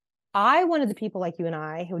 But I wanted the people like you and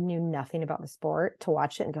I who knew nothing about the sport to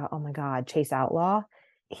watch it and go, oh my God, Chase Outlaw.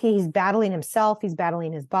 He's battling himself. He's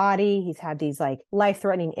battling his body. He's had these like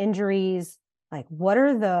life-threatening injuries. Like, what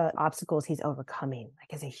are the obstacles he's overcoming?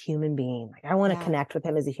 Like, as a human being, like, I want to connect with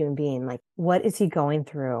him as a human being. Like, what is he going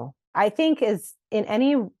through? I think is in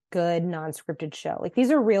any good non-scripted show, like these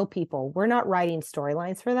are real people. We're not writing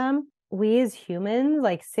storylines for them. We as humans,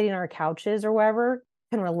 like sitting on our couches or wherever,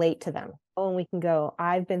 can relate to them. And we can go,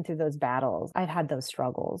 I've been through those battles. I've had those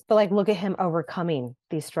struggles. But like, look at him overcoming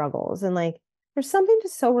these struggles. And like, there's something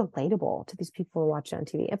just so relatable to these people who watch on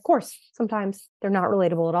TV. Of course, sometimes they're not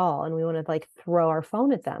relatable at all, and we want to like throw our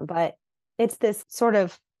phone at them. But it's this sort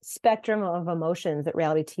of spectrum of emotions that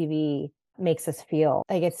reality TV makes us feel.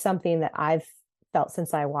 Like it's something that I've felt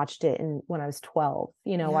since I watched it when I was 12,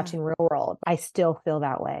 watching Real World. I still feel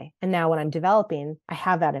that way. And now when I'm developing, I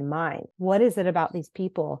have that in mind. What is it about these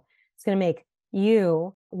people? It's going to make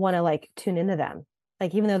you want to like tune into them.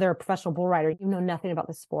 Like, even though they're a professional bull rider, you know nothing about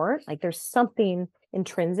the sport. Like, there's something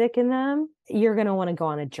intrinsic in them. You're going to want to go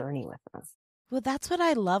on a journey with them. Well, that's what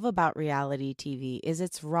I love about reality TV is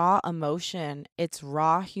its raw emotion, its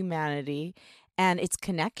raw humanity, and its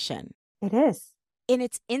connection. It is. And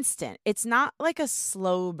it's instant. It's not like a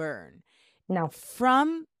slow burn. No.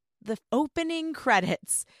 From the opening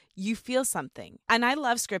credits, you feel something. And I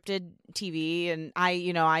love scripted TV, and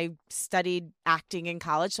I studied acting in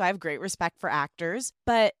college, so I have great respect for actors.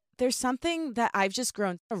 But there's something that I've just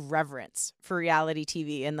grown a reverence for reality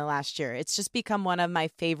TV in the last year. It's just become one of my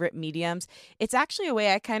favorite mediums. It's actually a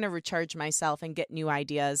way I kind of recharge myself and get new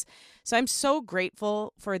ideas. So I'm so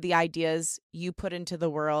grateful for the ideas you put into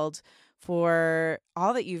the world, for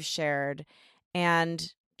all that you've shared,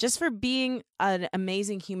 and just for being an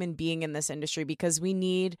amazing human being in this industry, because we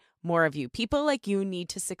need more of you. People like you need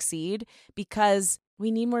to succeed because we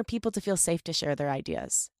need more people to feel safe to share their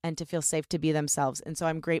ideas and to feel safe to be themselves. And so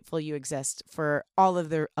I'm grateful you exist for all of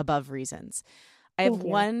the above reasons. I have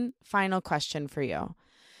one final question for you.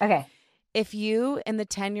 Okay. If you and the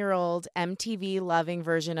 10-year-old MTV loving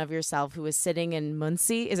version of yourself who is sitting in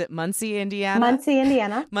Muncie, is it Muncie, Indiana? Muncie,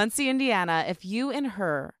 Indiana. Muncie, Indiana. If you and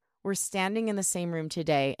her were standing in the same room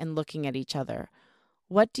today and looking at each other,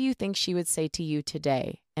 what do you think she would say to you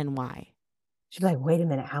today and why? She'd be like, wait a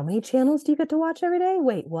minute, how many channels do you get to watch every day?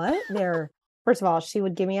 Wait, what? First of all, she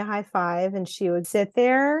would give me a high five and she would sit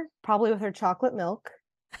there probably with her chocolate milk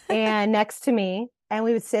and next to me. And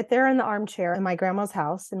we would sit there in the armchair in my grandma's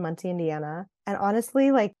house in Muncie, Indiana. And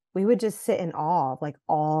honestly, like we would just sit in awe of like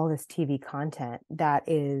all this TV content that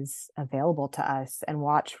is available to us and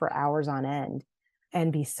watch for hours on end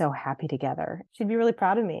and be so happy together. She'd be really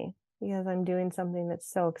proud of me because I'm doing something that's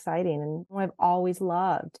so exciting and I've always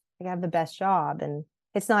loved. Like, I have the best job and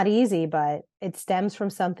it's not easy, but it stems from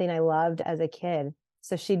something I loved as a kid.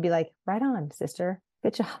 So she'd be like, right on, sister.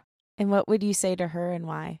 Good job. And what would you say to her and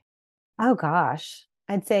why? Oh, gosh.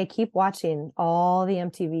 I'd say keep watching all the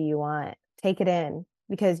MTV you want. Take it in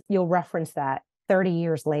because you'll reference that 30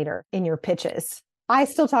 years later in your pitches. I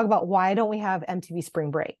still talk about why don't we have MTV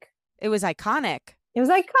Spring Break? It was iconic. It was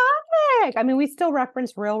iconic. I mean, we still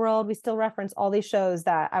reference Real World. We still reference all these shows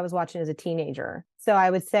that I was watching as a teenager. So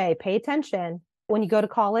I would say pay attention. When you go to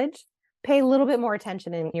college, pay a little bit more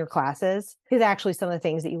attention in your classes because actually some of the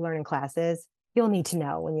things that you learn in classes, you'll need to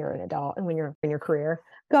know when you're an adult and when you're in your career.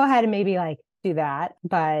 Go ahead and maybe like do that.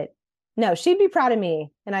 But No, she'd be proud of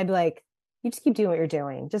me. And I'd be like, you just keep doing what you're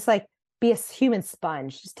doing. Just like be a human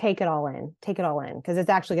sponge. Just take it all in. Take it all in. Because it's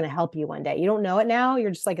actually going to help you one day. You don't know it now.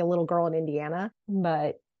 You're just like a little girl in Indiana.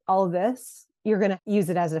 But all of this, you're going to use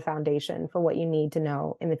it as a foundation for what you need to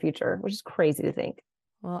know in the future, which is crazy to think.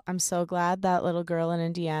 Well, I'm so glad that little girl in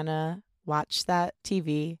Indiana watched that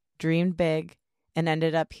TV, dreamed big, and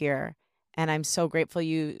ended up here. And I'm so grateful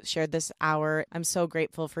you shared this hour. I'm so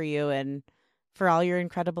grateful for you and for all your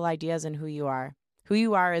incredible ideas and who you are. Who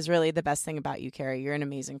you are is really the best thing about you, Karrie. You're an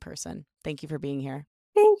amazing person. Thank you for being here.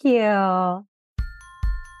 Thank you.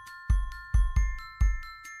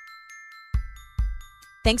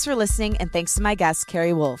 Thanks for listening, and thanks to my guest,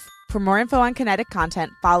 Karrie Wolfe. For more info on Kinetic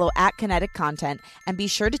content, follow @Kinetic Content, and be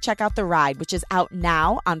sure to check out The Ride, which is out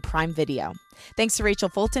now on Prime Video. Thanks to Rachel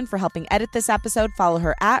Fulton for helping edit this episode. Follow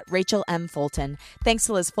her @Rachel M. Fulton. Thanks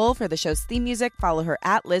to Liz Full for the show's theme music. Follow her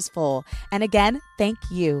 @Liz Full. And again, thank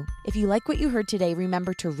you. If you like what you heard today,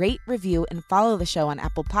 remember to rate, review, and follow the show on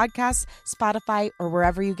Apple Podcasts, Spotify, or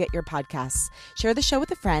wherever you get your podcasts. Share the show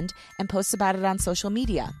with a friend and post about it on social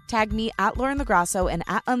media. Tag me @Lauren LaGrasso and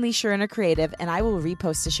 @Unleash Your Inner Creative, and I will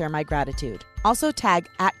repost to share my gratitude. Also tag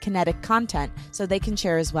 @Kinetic Content so they can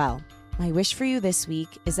share as well. My wish for you this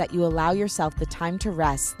week is that you allow yourself the time to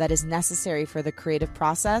rest that is necessary for the creative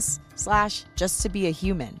process / just to be a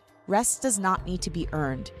human. Rest does not need to be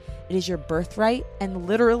earned. It is your birthright and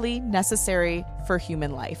literally necessary for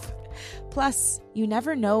human life. Plus, you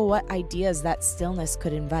never know what ideas that stillness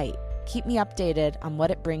could invite. Keep me updated on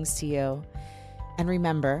what it brings to you. And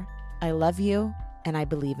remember, I love you and I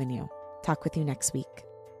believe in you. Talk with you next week.